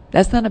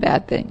 That's not a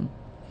bad thing.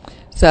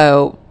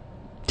 So,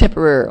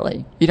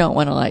 temporarily, you don't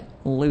want to like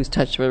lose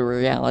touch with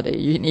reality.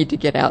 You need to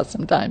get out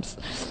sometimes.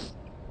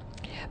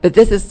 But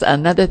this is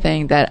another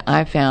thing that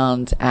I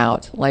found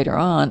out later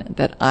on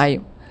that I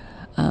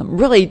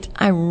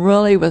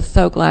really was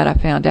so glad I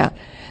found out.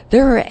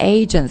 There are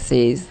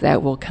agencies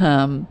that will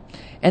come,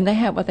 and they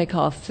have what they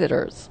call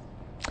sitters.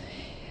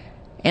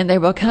 And they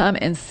will come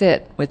and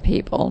sit with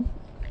people.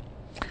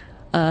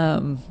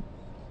 And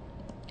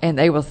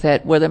they will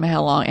sit with them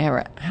how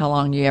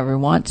long you ever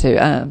want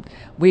to.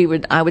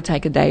 I would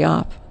take a day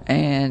off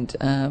and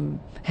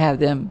have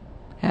them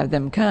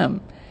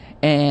come.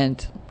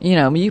 And,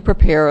 you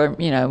prepare,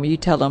 you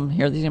tell them,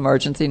 here are these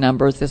emergency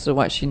numbers, this is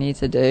what she needs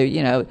to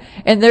do,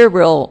 and they're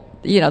real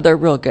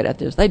good at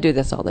this. They do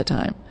this all the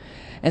time.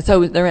 And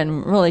so they're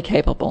in really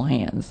capable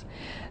hands.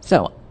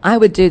 So I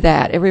would do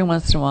that. Every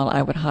once in a while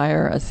I would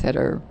hire a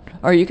sitter.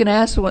 Or you can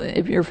ask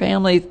if your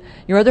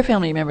other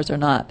family members are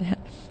not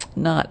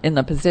in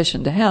the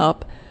position to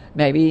help,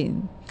 maybe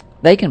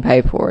they can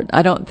pay for it.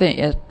 I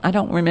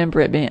don't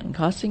remember it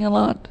costing a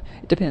lot.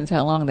 It depends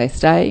how long they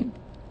stay.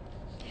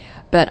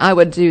 But I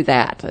would do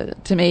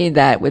that. To me,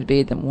 that would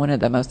be one of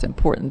the most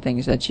important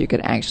things that you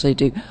could actually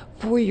do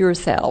for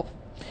yourself.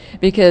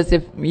 Because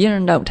if you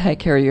don't take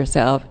care of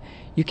yourself,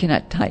 you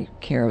cannot take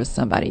care of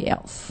somebody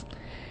else.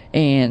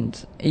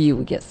 And you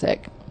would get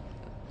sick.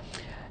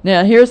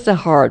 Now, here's the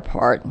hard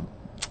part.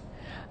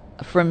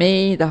 For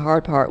me, the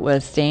hard part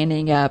was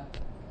standing up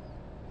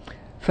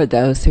for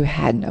those who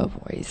had no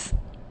voice.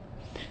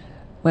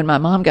 When my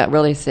mom got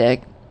really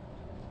sick,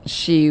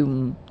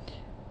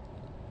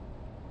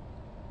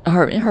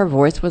 her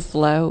voice was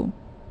low,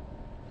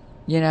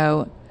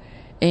 and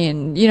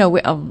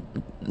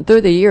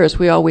through the years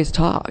we always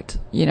talked.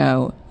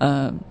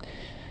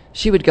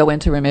 She would go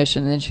into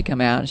remission and then she'd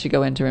come out, and she'd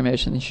go into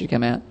remission and she'd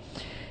come out,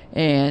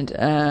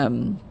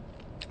 and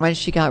when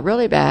she got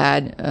really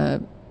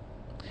bad,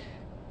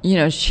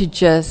 she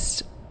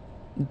just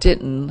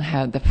didn't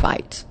have the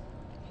fight.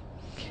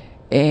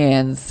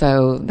 And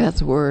so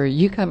that's where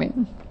you come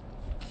in.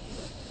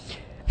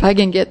 If I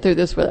can get through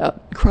this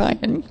without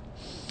crying,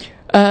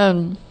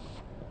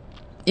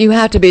 you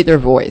have to be their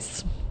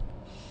voice,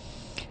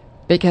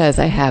 because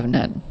I have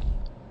none.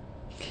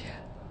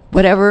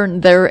 Whatever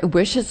their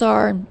wishes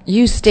are,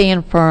 you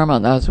stand firm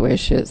on those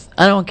wishes.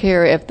 I don't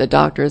care if the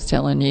doctor is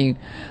telling you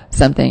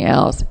something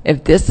else.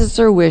 If this is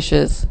their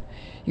wishes,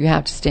 you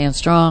have to stand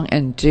strong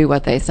and do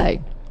what they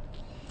say.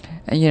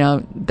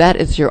 And that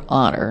is your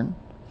honor.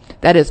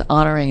 That is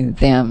honoring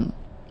them.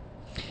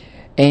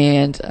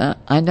 And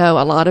I know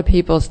a lot of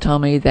people have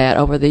told me that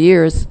over the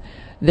years,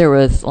 there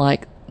was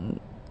like,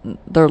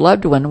 their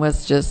loved one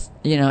was just,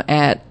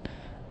 at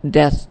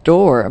death's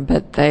door,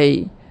 but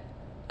the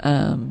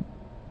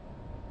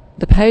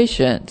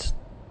patient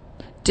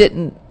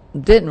didn't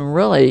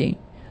really,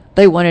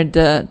 they wanted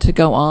to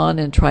go on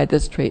and try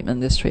this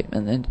treatment,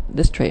 and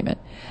this treatment.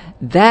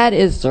 That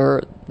is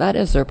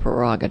their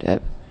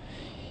prerogative,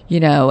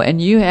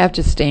 and you have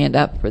to stand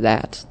up for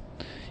that.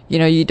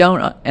 You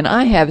don't, and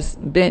I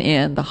have been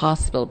in the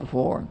hospital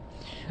before.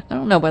 I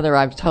don't know whether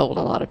I've told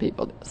a lot of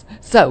people this.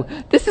 So,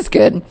 this is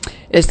good.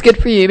 It's good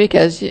for you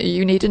because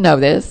you need to know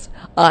this.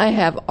 I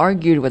have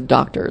argued with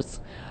doctors.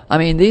 I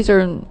mean, these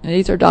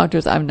are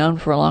doctors I've known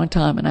for a long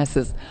time, and I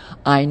says,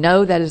 I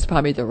know that is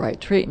probably the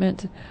right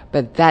treatment,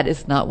 but that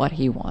is not what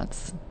he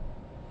wants.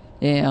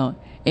 And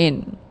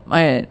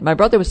my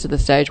brother was to the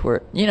stage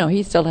where,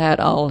 he still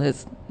had all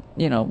his,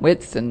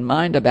 wits and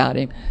mind about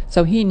him,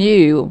 so he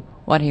knew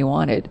what he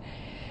wanted.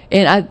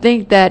 And I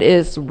think that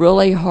is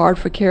really hard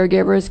for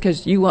caregivers,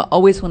 because you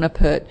always want to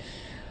put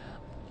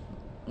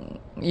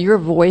your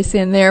voice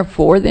in there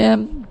for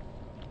them,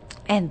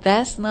 and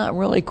that's not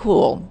really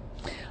cool.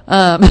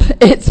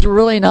 It's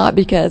really not,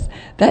 because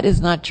that is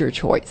not your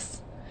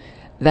choice.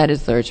 That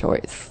is their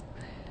choice.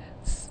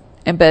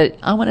 But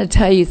I want to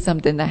tell you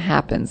something that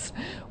happens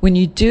when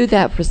you do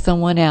that for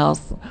someone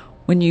else,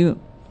 when you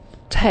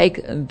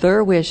take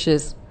their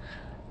wishes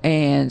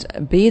and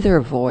be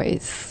their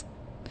voice.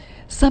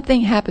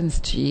 Something happens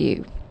to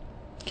you.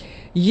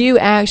 You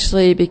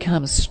actually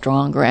become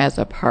stronger as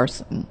a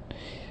person,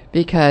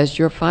 because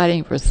you're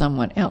fighting for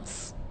someone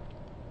else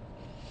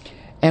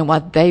and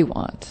what they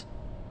want.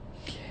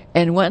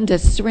 And one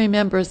just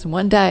remembers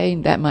one day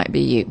that might be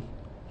you.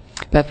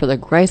 But for the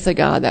grace of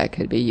God, that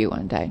could be you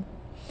one day.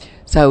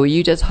 So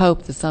you just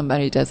hope that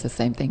somebody does the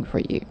same thing for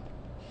you.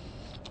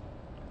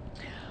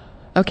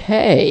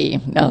 Okay,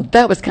 now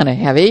that was kind of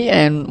heavy,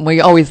 and we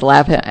always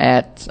laugh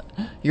at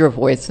your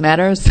voice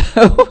matter.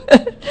 So,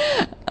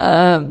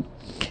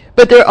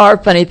 but there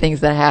are funny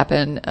things that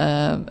happen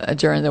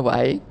during the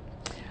way,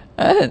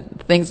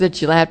 things that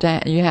you have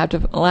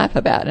to laugh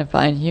about and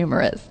find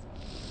humorous.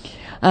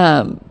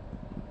 The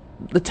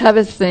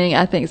toughest thing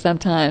I think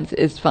sometimes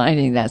is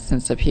finding that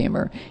sense of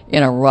humor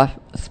in a rough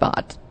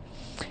spot,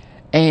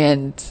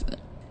 and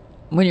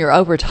when you're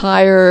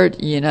overtired,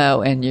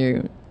 and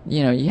you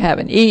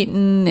haven't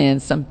eaten,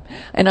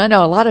 and I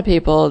know a lot of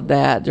people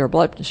that their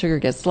blood sugar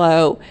gets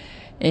low,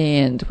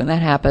 and when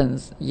that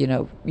happens,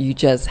 you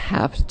just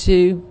have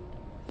to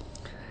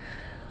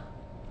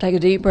take a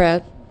deep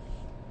breath.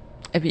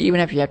 Even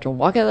if you have to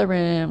walk out of the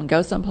room,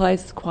 go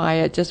someplace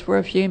quiet just for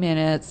a few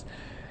minutes,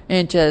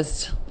 and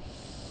just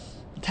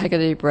take a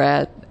deep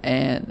breath.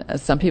 And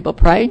some people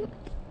pray.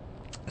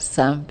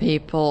 Some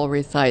people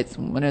recite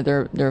one of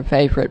their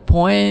favorite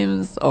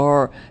poems,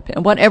 or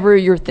whatever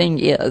your thing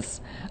is.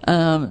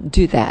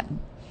 Do that.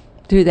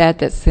 Do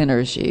that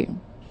centers you,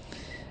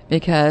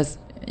 because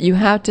you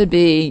have to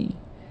be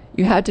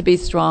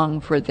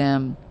strong for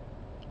them,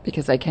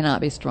 because they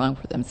cannot be strong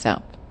for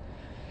themselves.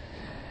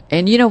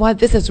 And you know what?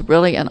 This is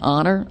really an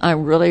honor. I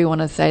really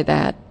want to say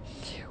that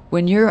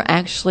when you're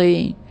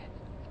actually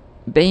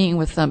being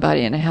with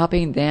somebody and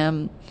helping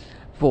them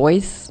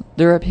voice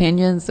their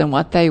opinions and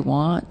what they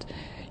want,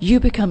 you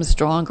become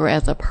stronger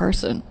as a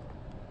person.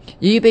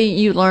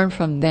 You learn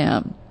from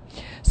them.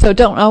 So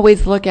don't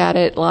always look at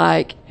it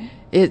like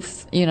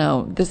it's,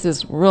 this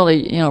is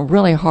really,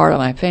 really hard on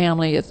my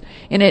family.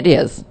 And it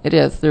is.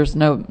 There's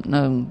no,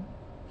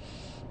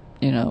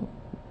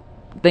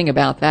 thing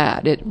about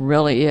that. It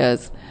really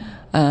is.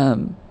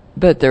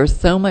 But there's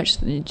so much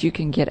that you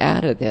can get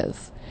out of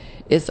this.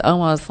 It's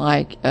almost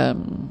like,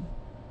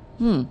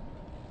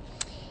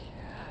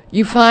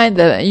 you find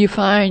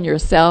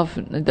yourself,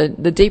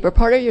 the deeper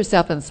part of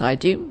yourself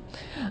inside you,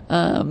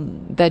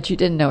 that you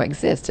didn't know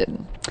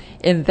existed.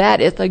 And that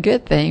is a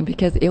good thing,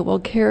 because it will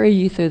carry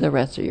you through the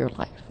rest of your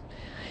life.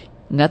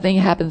 Nothing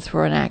happens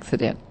for an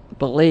accident.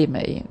 Believe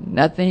me,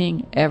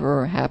 nothing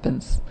ever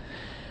happens.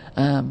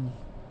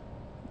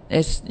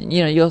 It's,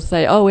 you'll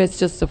say, oh, it's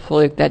just a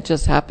fluke, that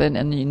just happened,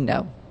 and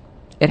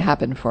it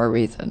happened for a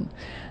reason.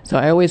 So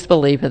I always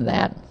believe in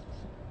that.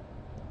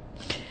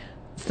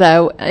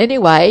 So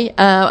anyway,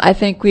 I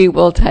think we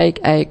will take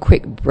a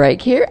quick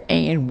break here,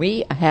 and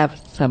we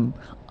have some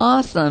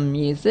awesome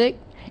music,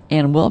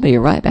 and we'll be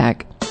right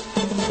back.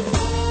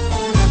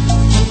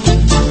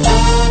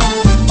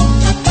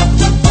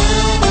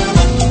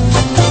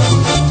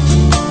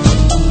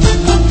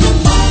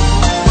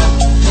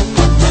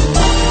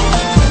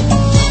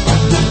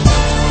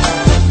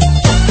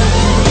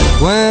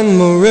 When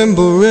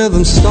marimba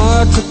rhythms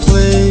start to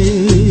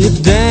play,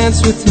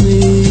 dance with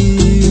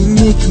me,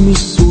 make me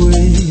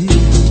sway.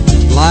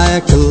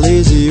 Like a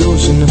lazy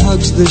ocean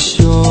hugs the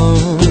shore,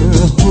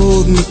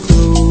 hold me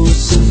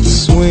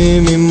close,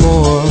 sway me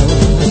more.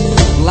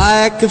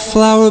 Like a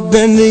flower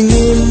bending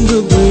in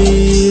the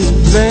breeze,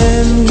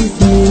 bend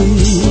with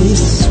me,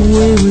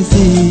 sway with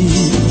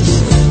ease.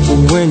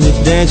 But when you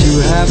dance you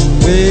have to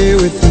be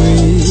with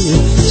me,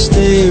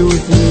 stay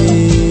with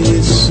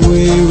me,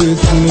 sway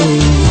with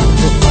me.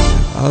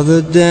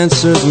 Other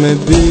dancers may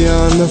be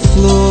on the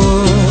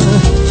floor,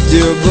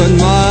 dear, but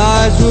my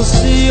eyes will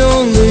see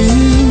only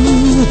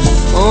you.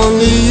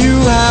 Only you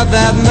have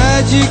that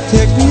magic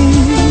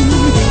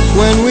technique.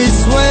 When we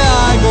sway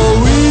I go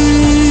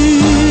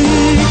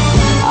weak.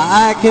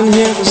 I can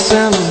hear the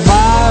sound of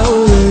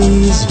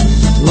violins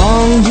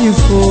long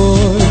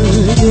before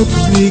it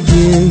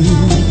begins.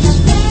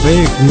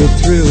 Make me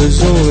thrill as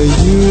only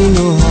you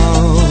know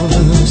how.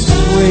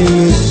 Sway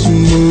me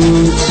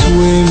smooth,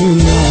 sway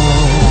me now.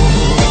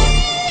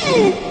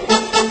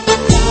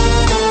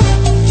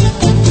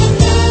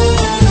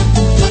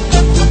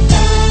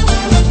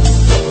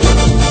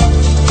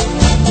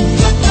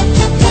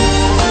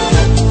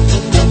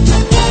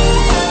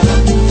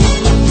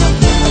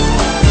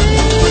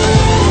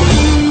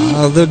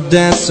 Other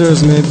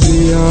dancers may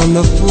be on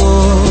the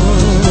floor,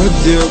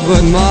 dear,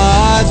 but my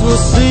eyes will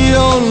see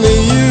only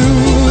you.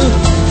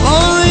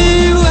 Only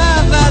you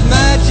have that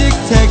magic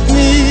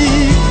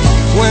technique.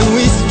 When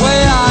we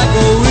sway I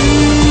go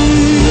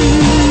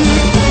weak.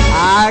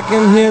 I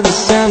can hear the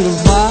sound of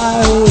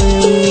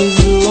violins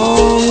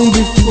long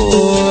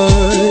before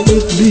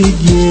it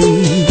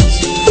begins.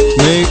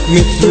 Make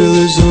me thrill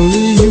as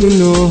only you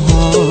know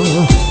how.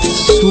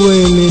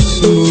 Sway me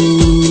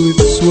smooth,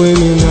 sway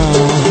me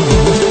now.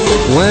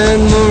 When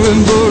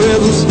marimba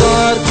rhythms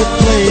start to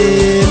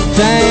play,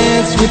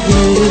 dance with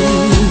me,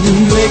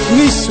 make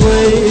me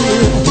sway.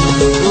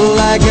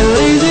 Like a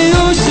lazy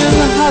ocean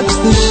hugs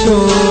the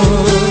shore,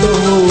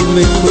 hold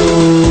me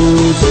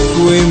close,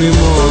 sway me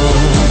more.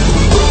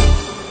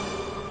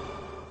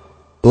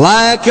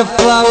 Like a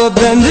flower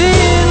bending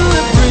in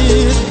the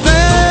breeze,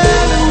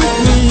 bend with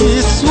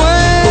me,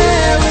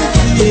 sway with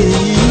me.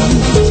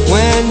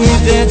 When we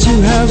dance you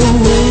have a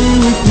way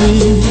with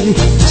me,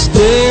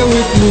 stay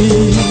with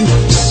me,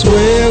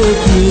 sway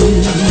with me.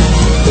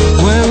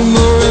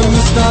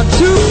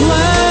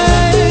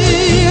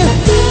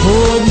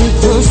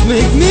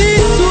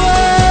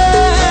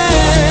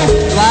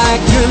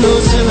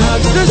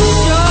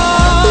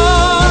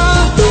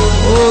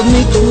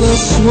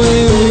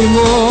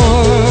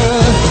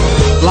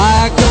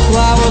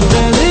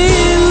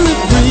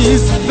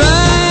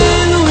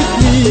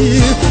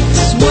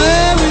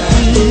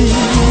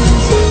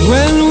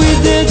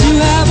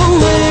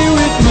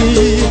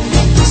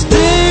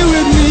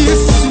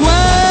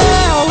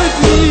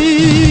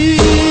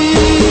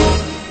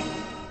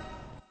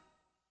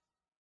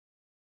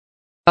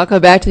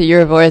 Welcome back to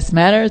Your Voice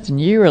Matters, and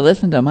you are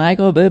listening to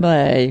Michael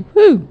Bublé.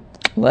 Woo!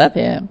 Love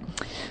him.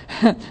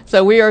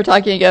 So we are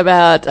talking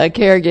about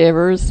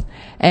caregivers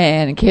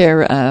and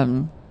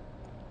caring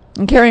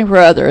for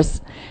others.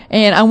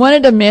 And I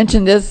wanted to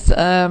mention this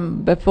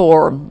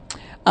before.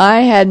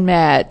 I had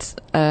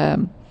met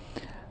a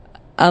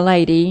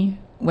lady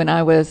when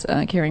I was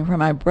caring for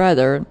my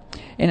brother,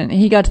 and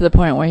he got to the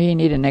point where he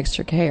needed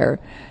extra care.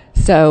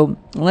 So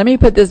let me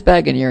put this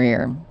bug in your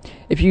ear.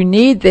 If you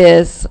need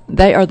this,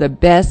 they are the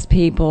best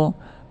people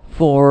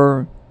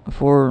for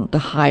the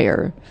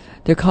hire.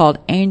 They're called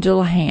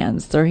Angel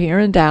Hands. They're here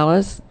in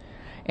Dallas.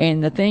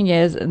 And the thing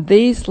is,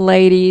 these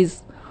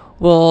ladies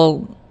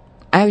will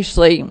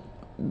actually,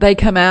 they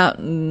come out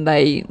and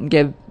they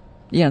give,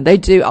 they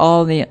do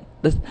all the,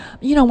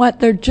 you know what?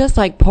 They're just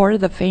like part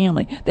of the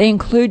family. They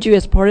include you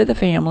as part of the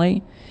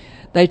family.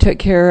 They took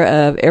care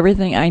of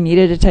everything I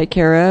needed to take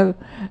care of.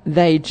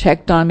 They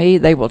checked on me.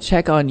 They will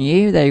check on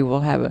you. They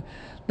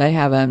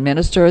have a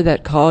minister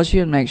that calls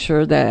you and makes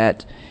sure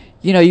that,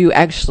 you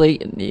actually,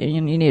 you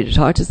need to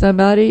talk to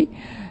somebody.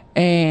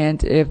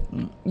 And if,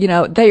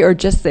 they are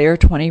just there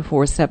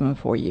 24/7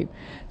 for you.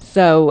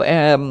 So,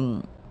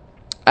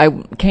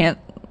 I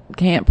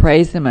can't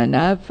praise them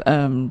enough.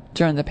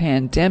 During the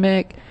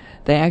pandemic,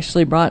 they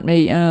actually brought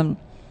me,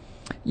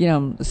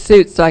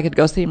 suits so I could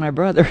go see my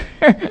brother.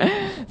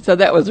 So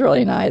that was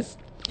really nice.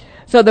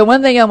 So the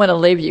one thing I want to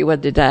leave you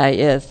with today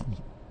is,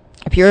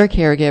 if you're a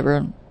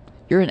caregiver,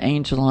 you're an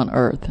angel on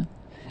earth.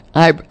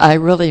 I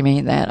really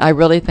mean that. I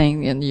really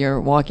think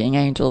you're walking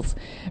angels,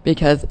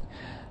 because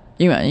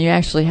you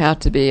actually have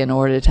to be in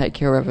order to take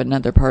care of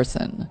another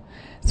person.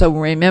 So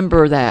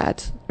remember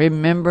that.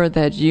 Remember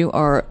that you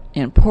are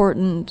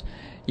important.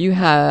 You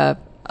have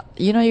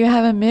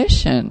a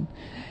mission.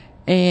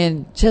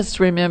 And just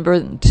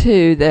remember,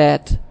 too,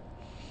 that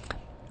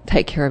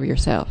take care of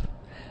yourself.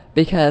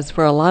 Because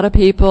for a lot of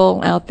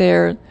people out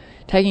there,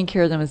 taking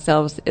care of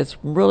themselves is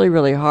really,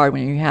 really hard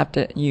when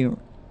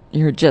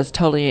you're just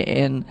totally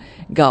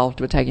engulfed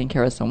with taking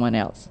care of someone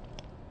else.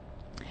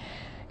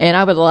 And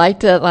I would like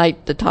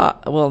to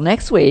talk,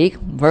 next week,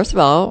 first of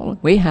all,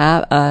 we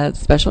have a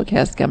special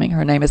guest coming.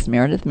 Her name is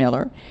Meredith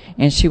Miller,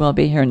 and she will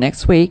be here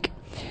next week.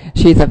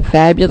 She's a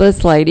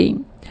fabulous lady.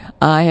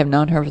 I have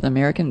known her from the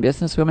American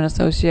Businesswomen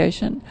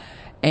Association,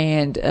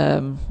 and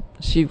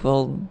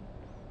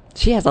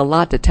she has a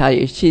lot to tell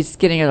you. She's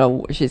getting an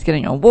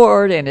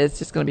award, and it's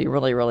just going to be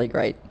really, really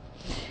great.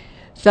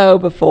 So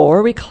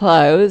before we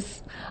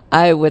close,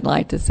 I would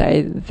like to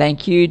say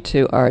thank you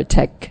to our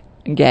tech,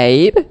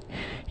 Gabe.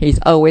 He's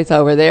always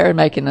over there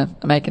making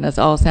us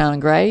all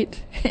sound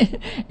great.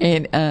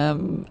 And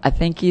I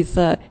think he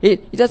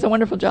does a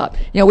wonderful job.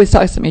 He always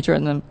talks to me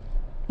during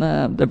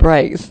the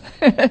breaks.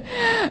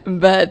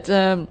 But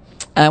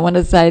I want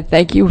to say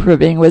thank you for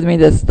being with me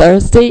this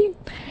Thursday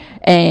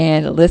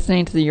and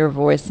listening to the Your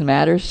Voice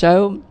Matters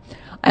show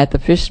at the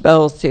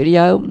Fishbowl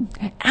Studio.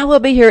 I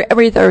will be here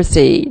every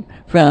Thursday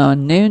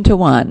from noon to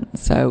 1,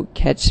 so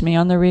catch me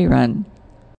on the rerun.